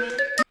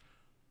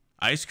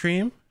 Ice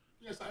cream?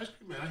 Yes, ice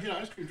cream man. I hear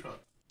ice cream truck.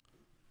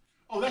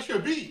 Oh, that's your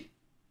beat.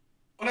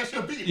 Oh, that's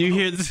your beat. You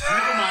hear this?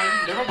 Never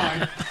mind. Never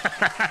mind.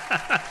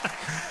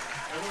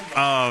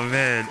 Oh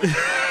man,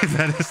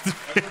 that is the.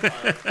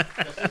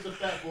 That's just the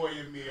fat boy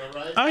in me, all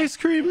right? Ice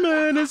cream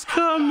man is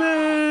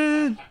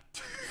coming. My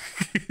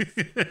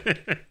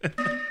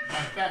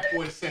fat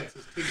boy sense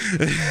is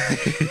tingling.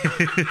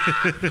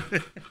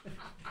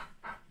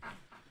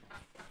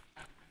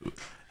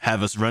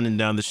 Have us running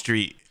down the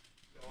street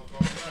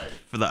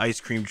for the ice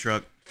cream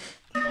truck.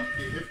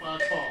 If I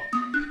call.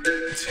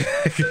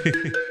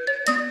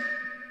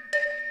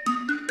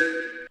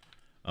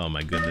 Oh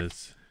my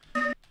goodness.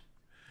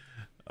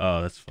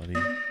 Oh, that's funny.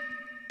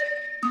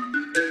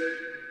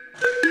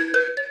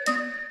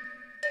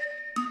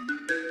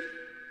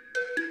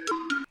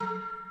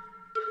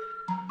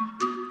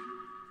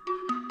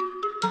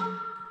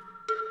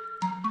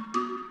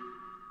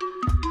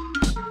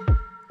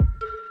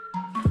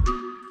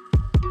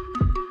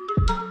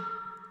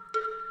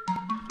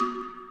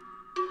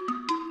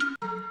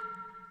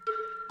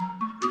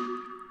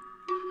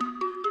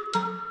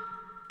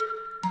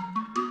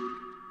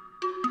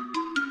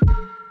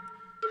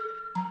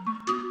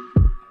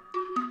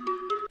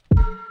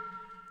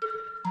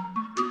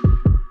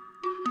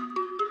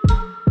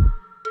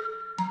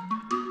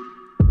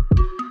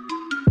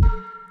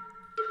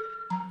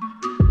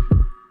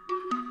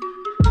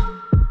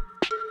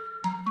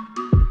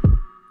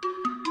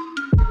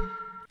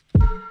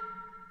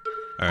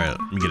 All right,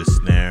 let me get a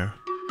snare.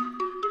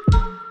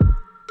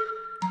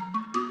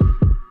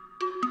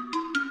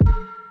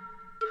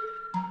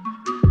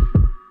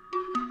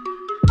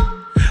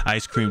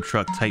 ice cream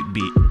truck type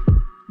beat.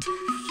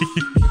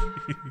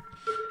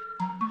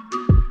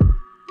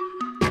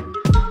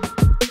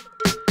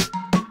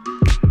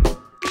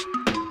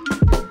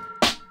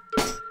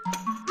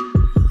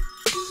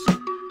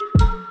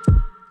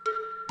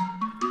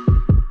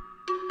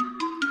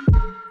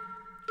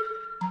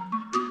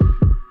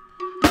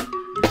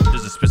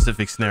 There's a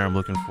specific snare I'm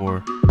looking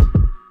for.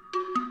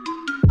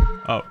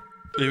 Oh,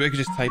 maybe I could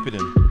just type it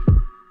in.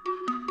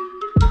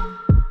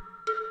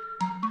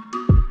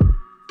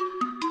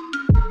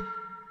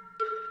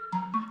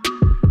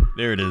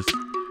 There it is.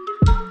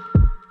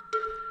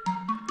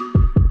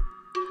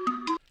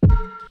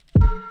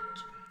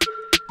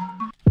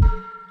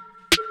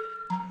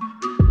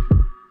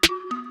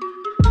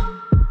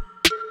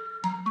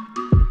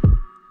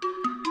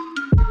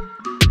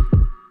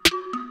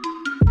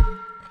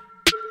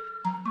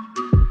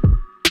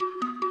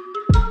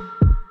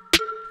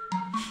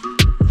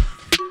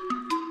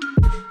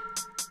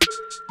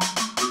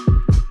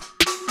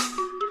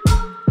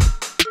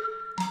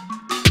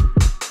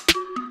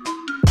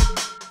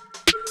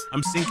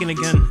 I'm syncing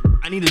again.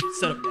 I need to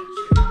set up that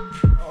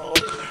shit. Oh.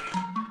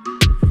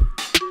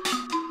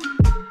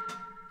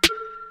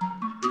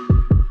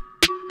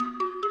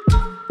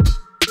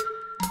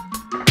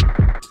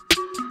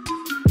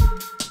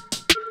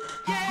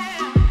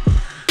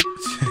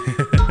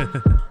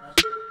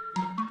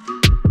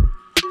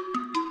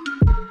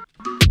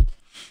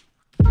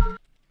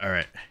 All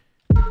right.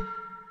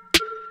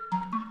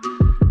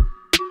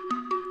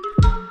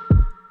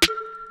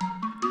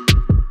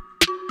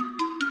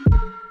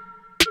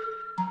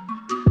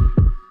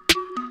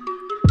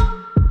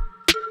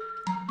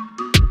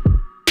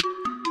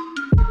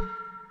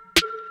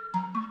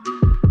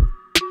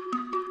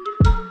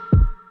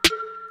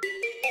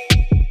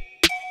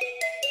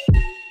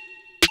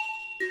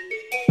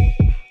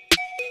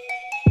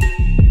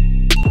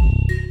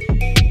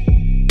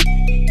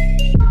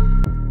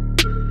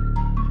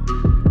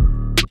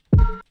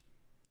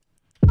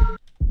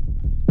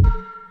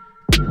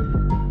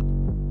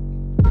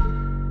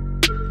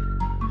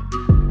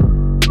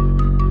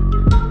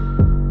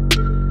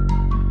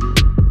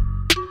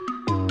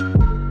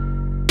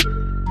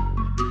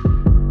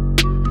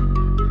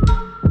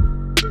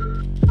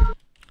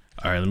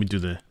 All right, let me do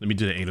the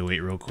 808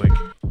 real quick.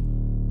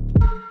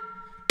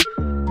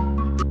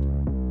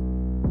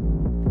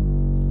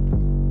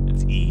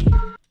 It's E.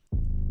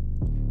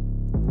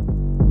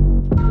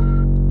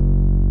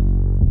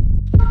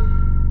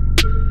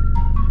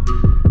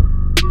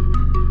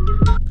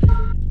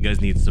 You guys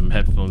need some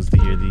headphones to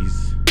hear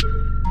these.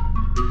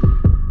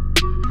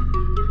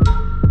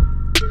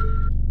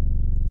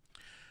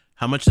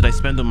 How much did I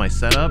spend on my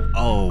setup?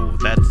 Oh,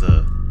 that's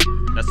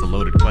a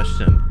loaded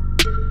question.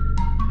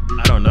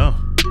 I don't know.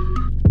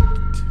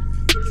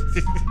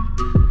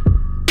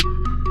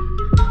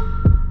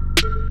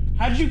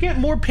 How'd you get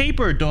more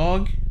paper,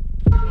 dog?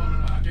 No,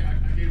 I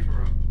gave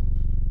her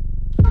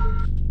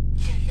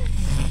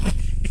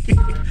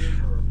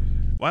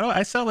Why don't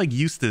I sound like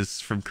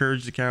Eustace from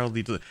Courage the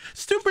Cowardly?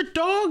 Stupid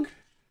dog.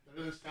 That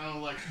doesn't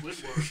sound like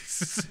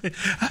Squidward.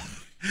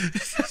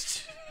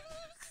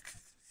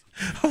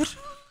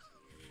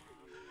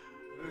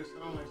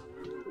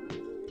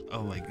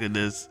 Oh my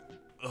goodness.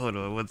 Hold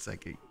on 1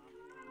 second.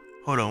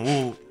 Hold on.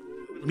 Whoa.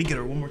 Let me get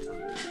her one more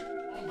time.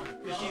 Oh my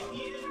God. She's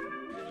eating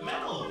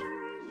metal.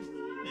 She's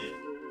eating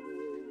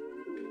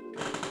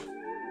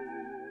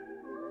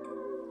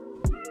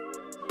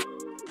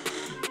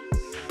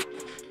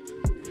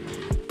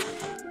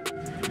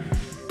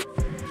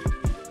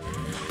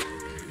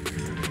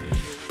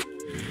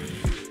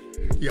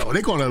it. Yo,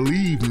 they're gonna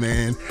leave,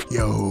 man.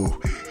 Yo,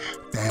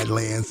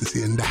 Badlands is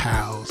in the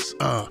house.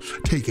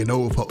 Taking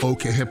over for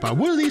OK Hip Hop.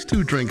 What are these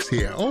two drinks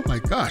here? Oh my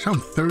gosh, I'm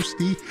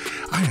thirsty.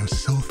 I am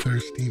so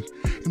thirsty.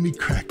 Let me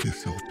crack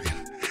this open.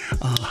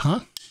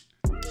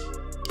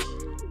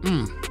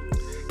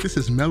 This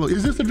is mellow.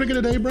 Is this the drink of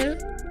the day,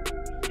 Brad?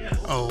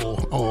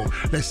 Oh,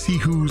 let's see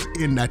who's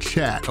in the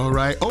chat, all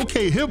right?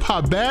 OK Hip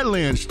Hop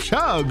Badlands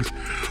Chugs.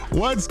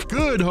 What's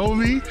good,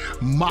 homie?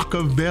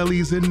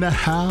 Machiavelli's in the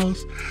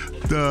house.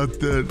 The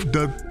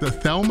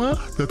Thelma?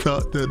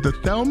 The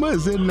Thelma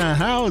is in the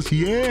house,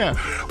 yeah.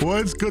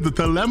 What's good? The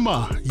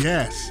dilemma,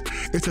 yes.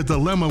 It's a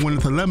dilemma when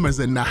the dilemma is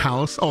in the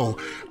house. Oh,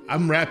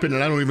 I'm rapping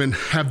and I don't even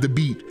have the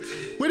beat.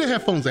 Where the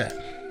headphones at?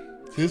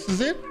 This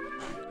is it?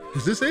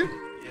 Is this it?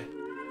 Yeah.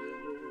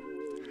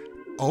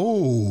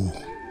 Oh,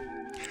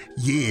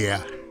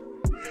 yeah.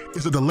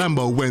 It's a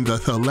dilemma when the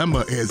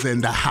dilemma is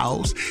in the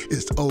house.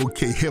 It's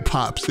OK Hip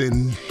Hop's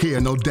in here,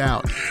 no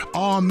doubt.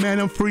 Oh man,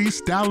 I'm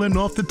freestyling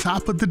off the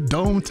top of the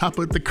dome, top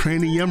of the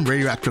cranium,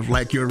 radioactive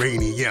like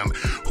uranium.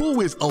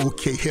 Who is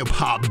OK Hip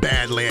Hop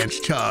Badlands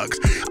Chugs?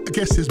 I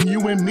guess it's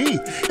you and me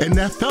and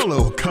that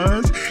fellow,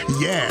 cuz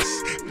yes,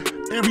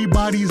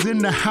 everybody's in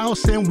the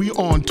house and we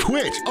on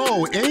Twitch.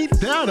 Oh, ain't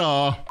that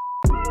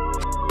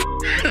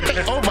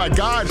Oh my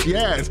gosh,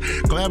 yes.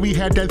 Glad we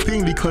had that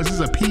thing because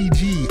it's a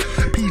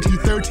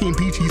PG-13 13,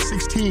 PG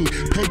 16,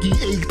 Peggy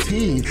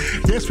 18.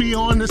 Yes, we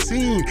on the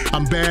scene.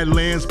 I'm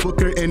Badlands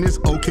Booker and it's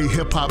OK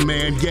Hip Hop,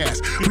 man. Yes,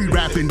 we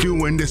rapping,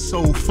 doing this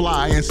so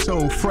fly and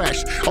so fresh.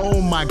 Oh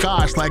my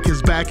gosh, like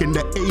it's back in the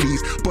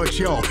 80s. But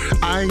yo,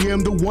 I am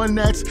the one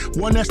that's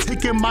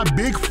taking my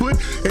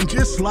Bigfoot and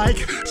just like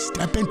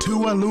step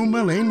into a new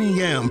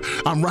millennium.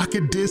 I'm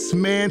rocking this,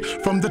 man,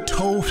 from the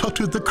toe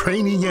to the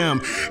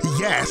cranium.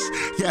 Yes,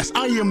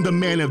 I am the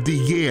man of the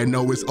year.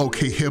 No, it's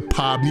OK Hip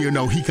Hop. You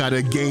know, he got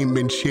a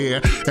gaming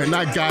chair, and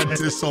I got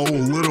this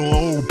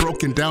little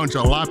broken down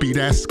jalopy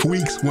that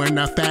squeaks when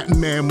a fat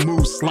man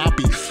moves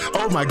sloppy.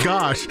 Oh my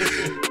gosh.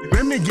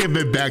 Let me give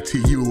it back to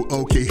you,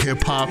 OK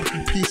Hip Hop.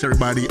 Peace,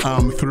 everybody.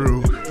 I'm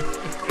through.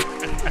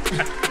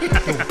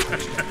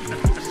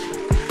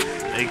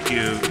 Thank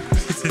you.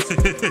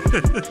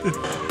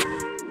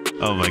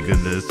 Oh my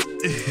goodness.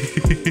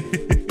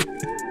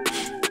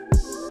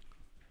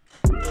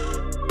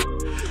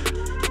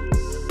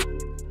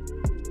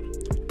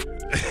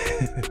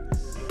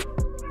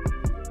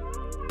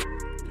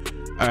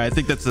 All right, I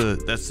think that's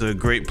a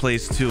great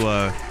place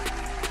to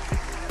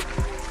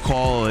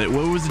call it.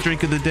 What was the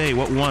drink of the day?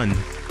 What won?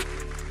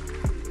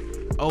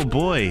 Oh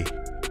boy.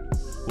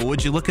 Well,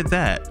 would you look at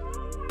that?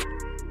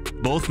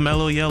 Both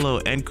Mellow Yellow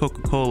and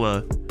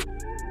Coca-Cola.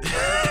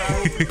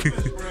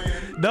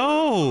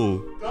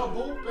 No.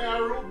 Double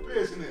barrel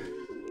business.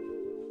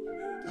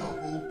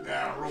 Double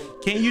barrel.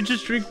 Can't you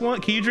just drink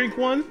one? Can you drink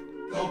one?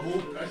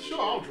 Double.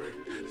 Sure, I'll drink.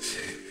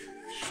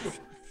 Sure.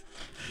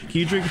 Can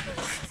you drink?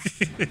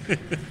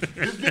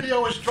 This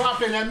video is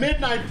dropping at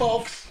midnight,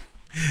 folks.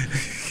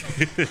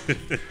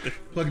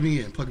 Plug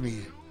me in. Plug me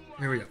in.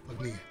 Here we go.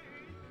 Plug me in.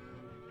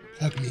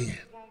 Plug me in.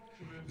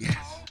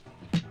 Yes.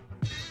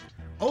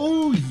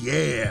 Oh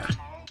yeah.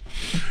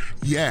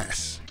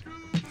 Yes.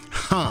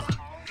 Huh.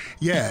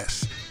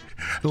 Yes.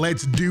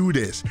 Let's do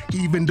this.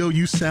 Even though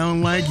you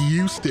sound like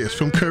Eustace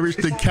from Courage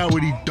the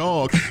Cowardly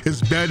Dog, it's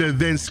better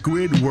than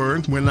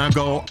Squidward when I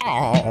go,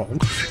 oh,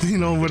 you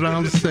know what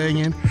I'm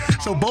saying?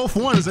 So both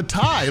one is a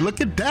tie.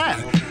 Look at that.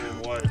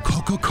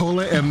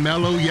 Coca-Cola and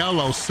Mellow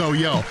Yellow. So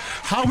yo,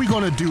 how are we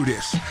gonna do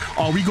this?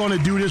 Are we gonna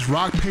do this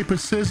rock, paper,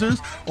 scissors,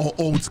 or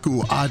old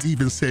school? Odds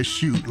even says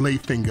shoot, lay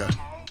finger.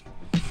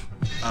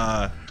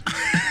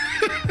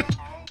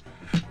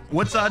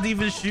 What's odd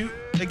even shoot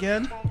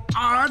again?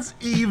 Odds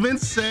even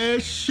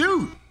says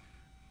shoot.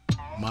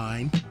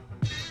 Mine.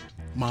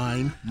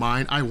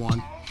 I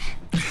won.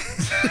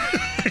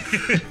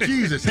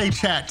 Jesus, hey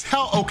chat,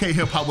 tell OK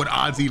Hip Hop what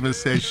odds even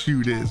says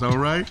shoot is, all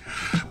right?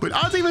 But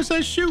odds even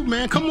says shoot,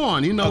 man. Come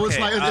on, you know, okay,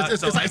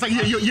 it's like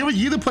you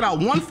either put out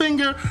one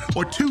finger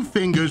or two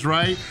fingers,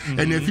 right? Mm-hmm.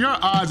 And if you're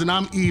odds and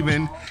I'm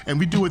even, and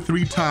we do it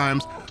 3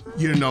 times,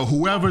 you know,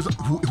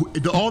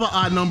 all the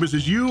odd numbers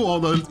is you, all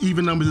the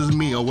even numbers is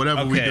me, or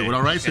whatever we do it,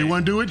 all right? Okay. So you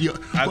want to do it?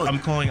 I'm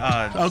calling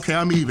odds. Okay,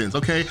 I'm evens,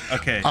 okay?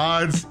 Okay.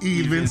 Odds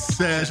even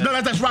says, no,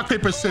 that's rock,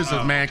 paper,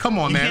 scissors, man. Come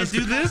on, man. You can't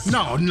do this?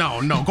 No.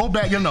 Go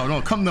back,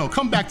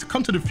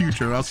 come to the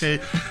future, okay?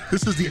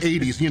 This is the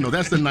 80s, you know,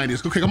 that's the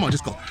 90s. Okay, come on,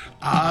 just go.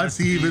 Odds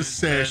even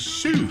says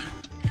shoot.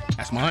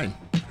 That's mine.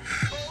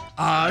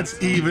 Odds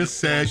even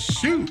says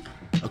shoot.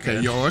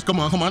 Okay, yours. Come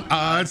on.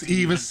 Odds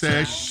even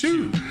says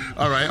shoot.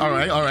 All right.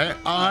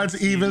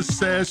 Odds even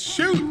says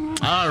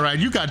shoot. All right,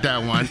 you got that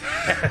one.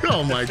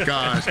 Oh my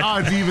gosh.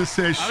 Odds even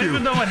says shoot. I don't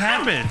even know what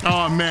happened.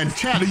 Oh man,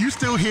 Chad, are you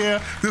still here?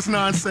 This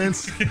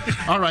nonsense.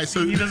 All right, so.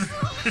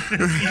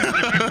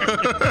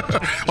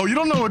 Oh, you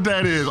don't know what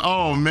that is?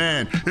 Oh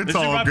man, it's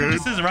all rock, good.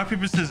 Paper, scissors. Rock,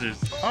 paper, scissors.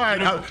 All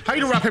right, how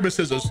you do rock, paper,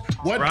 scissors?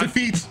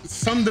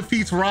 Some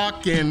defeats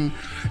rock, and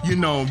you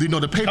know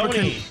the paper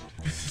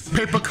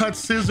cut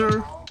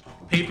scissor.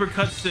 Paper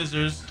cuts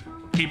scissors,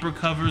 paper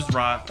covers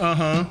rock.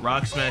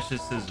 Rock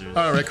smashes scissors.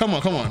 All right, come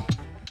on. All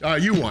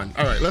right, you won.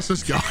 All right, let's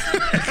just go. All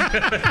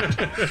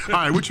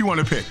right, what you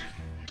want to pick?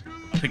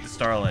 I'll pick the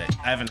Starlight.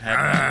 I haven't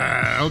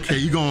had okay,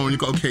 you going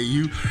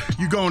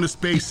to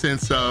space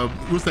since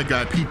what's that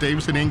guy? Pete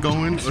Davidson ain't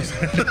going.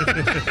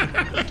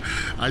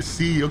 I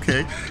see.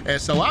 Okay, and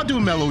so I'll do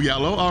Mellow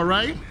Yellow. All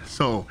right.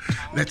 So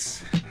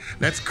let's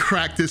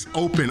crack this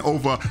open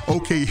over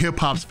OK Hip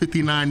Hop's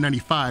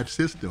 $59.95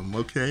 system.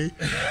 Okay.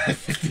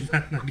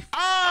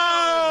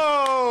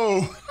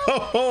 Oh!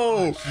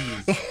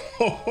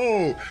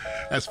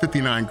 That's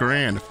 59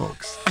 grand,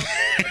 folks.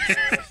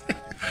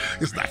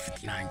 It's not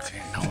 59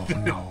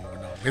 grand. No.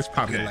 It's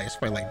probably like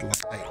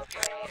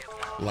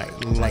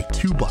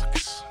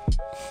 $2.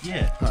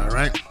 Yeah. All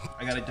right.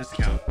 I got a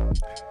discount.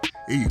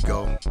 Here you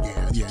go.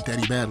 Yeah,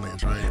 Daddy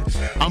Badlands, right?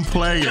 I'm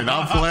playing.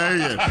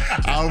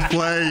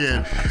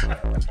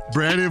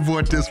 Brandon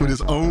bought this with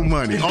his own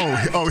money.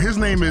 Oh, his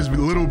name is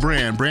Little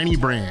Brand, Brandy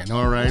Brand,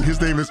 all right? His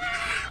name is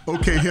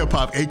OK Hip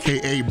Hop,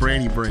 AKA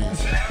Brandy Brand.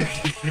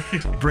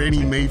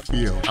 Brandy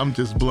Mayfield. I'm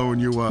just blowing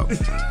you up.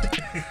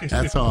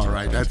 That's all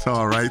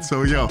right.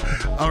 So, yo,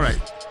 all right.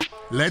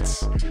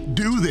 Let's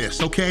do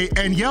this, okay?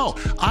 And yo,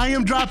 I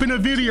am dropping a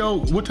video.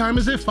 What time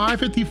is it?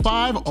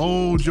 5:55?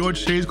 Oh, George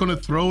Shane's gonna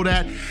throw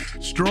that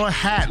straw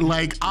hat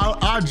like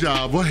our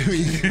job.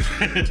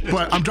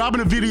 But I'm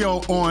dropping a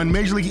video on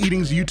Major League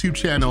Eating's YouTube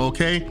channel,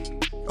 okay?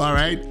 All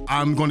right,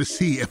 I'm gonna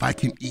see if I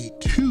can eat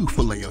 2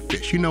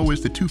 Filet-O-Fish. You know,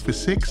 it's the 2 for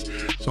 $6.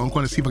 So I'm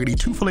gonna see if I can eat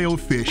 2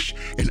 Filet-O-Fish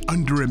in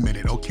under a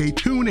minute, okay?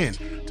 Tune in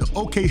to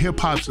OK Hip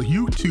Hop's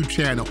YouTube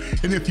channel.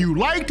 And if you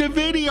like the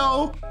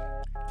video,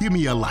 give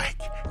me a like.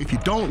 If you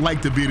don't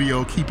like the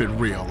video, keep it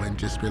real and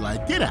just be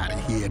like, get out of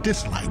here,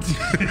 dislike.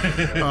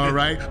 All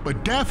right,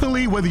 but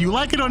definitely, whether you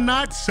like it or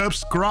not,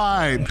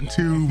 subscribe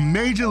to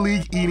Major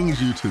League Eating's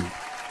YouTube.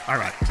 All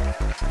right.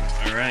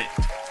 All right.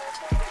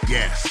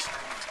 Yes.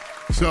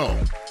 So,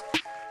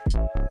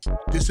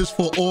 this is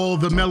for all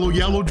the Mellow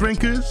Yellow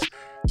drinkers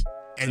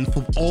and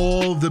for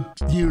all the,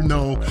 you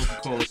know,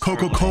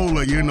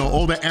 Coca-Cola, you know,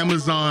 all the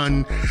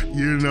Amazon,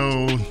 you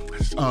know,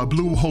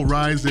 Blue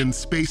Horizon,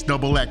 Space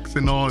XX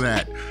and all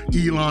that.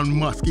 Elon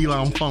Musk,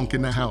 Elon Funk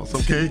in the house,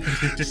 okay?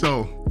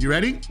 So, you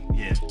ready?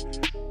 Yeah.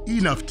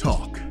 Enough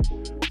talk.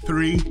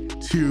 3,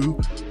 2,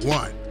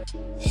 1.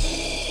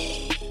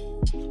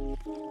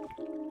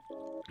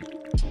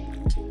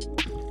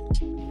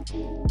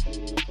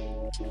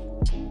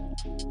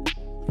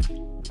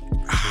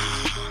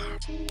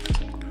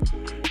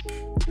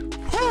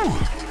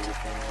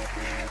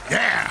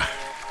 Yeah.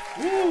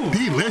 Ooh.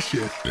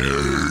 Delicious.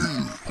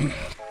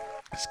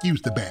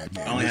 Excuse the bad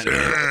man. I only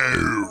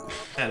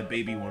had a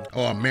baby one.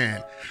 Oh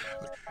man,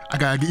 you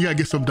gotta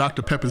get some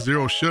Dr. Pepper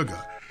Zero Sugar.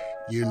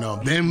 You know,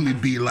 then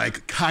we'd be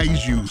like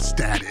kaiju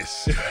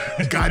status,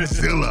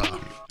 Godzilla.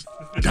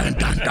 Dun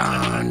dun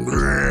dun.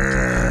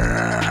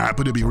 But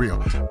it'd be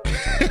real.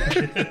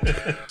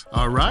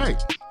 All right.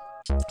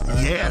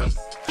 Yeah.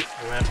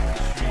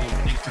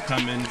 Thanks for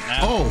coming.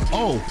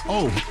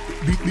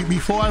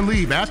 Before I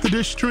leave, after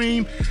this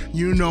stream,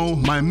 you know,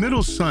 my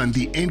middle son,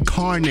 the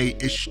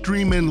Incarnate, is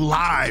streaming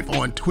live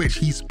on Twitch.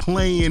 He's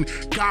playing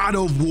God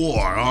of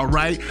War, all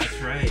right?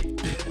 That's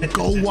right.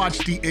 Go watch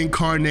the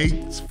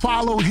Incarnate.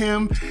 Follow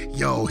him.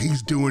 Yo,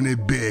 he's doing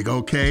it big,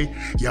 okay?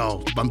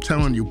 Yo, I'm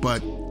telling you,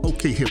 but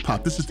OK Hip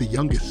Hop, this is the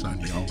youngest son,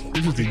 yo.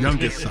 This is the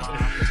youngest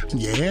son.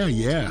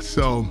 Yeah.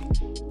 So,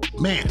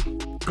 man,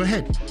 go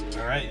ahead.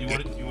 All right, you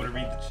want to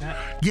read the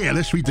chat? Yeah,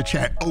 let's read the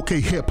chat. OK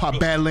Hip Hop,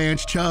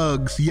 Badlands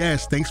Chugs.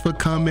 Yes, thanks for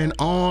coming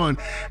on.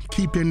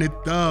 Keeping it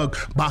thug.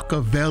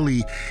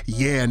 Machiavelli.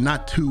 Yeah,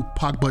 not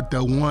Tupac, but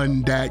the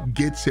one that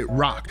gets it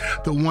rock.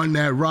 The one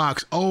that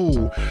rocks.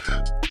 Oh,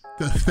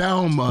 the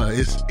Thelma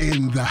is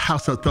in the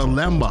house of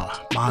Thelema.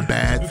 My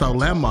bad.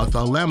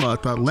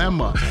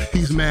 Thelema.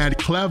 He's mad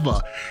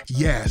clever.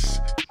 Yes.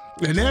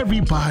 And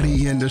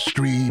everybody in the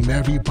stream,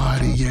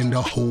 everybody in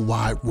the whole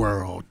wide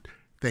world,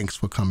 thanks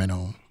for coming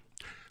on.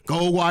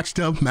 Go watch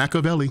the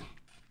Machiavelli.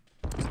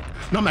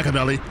 No,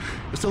 Machiavelli.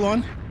 It's still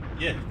on?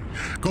 Yeah.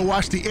 Go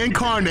watch the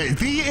Incarnate.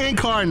 The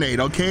Incarnate,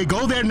 okay?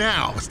 Go there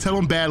now. Tell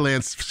them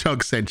Badlands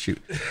Chug sent you.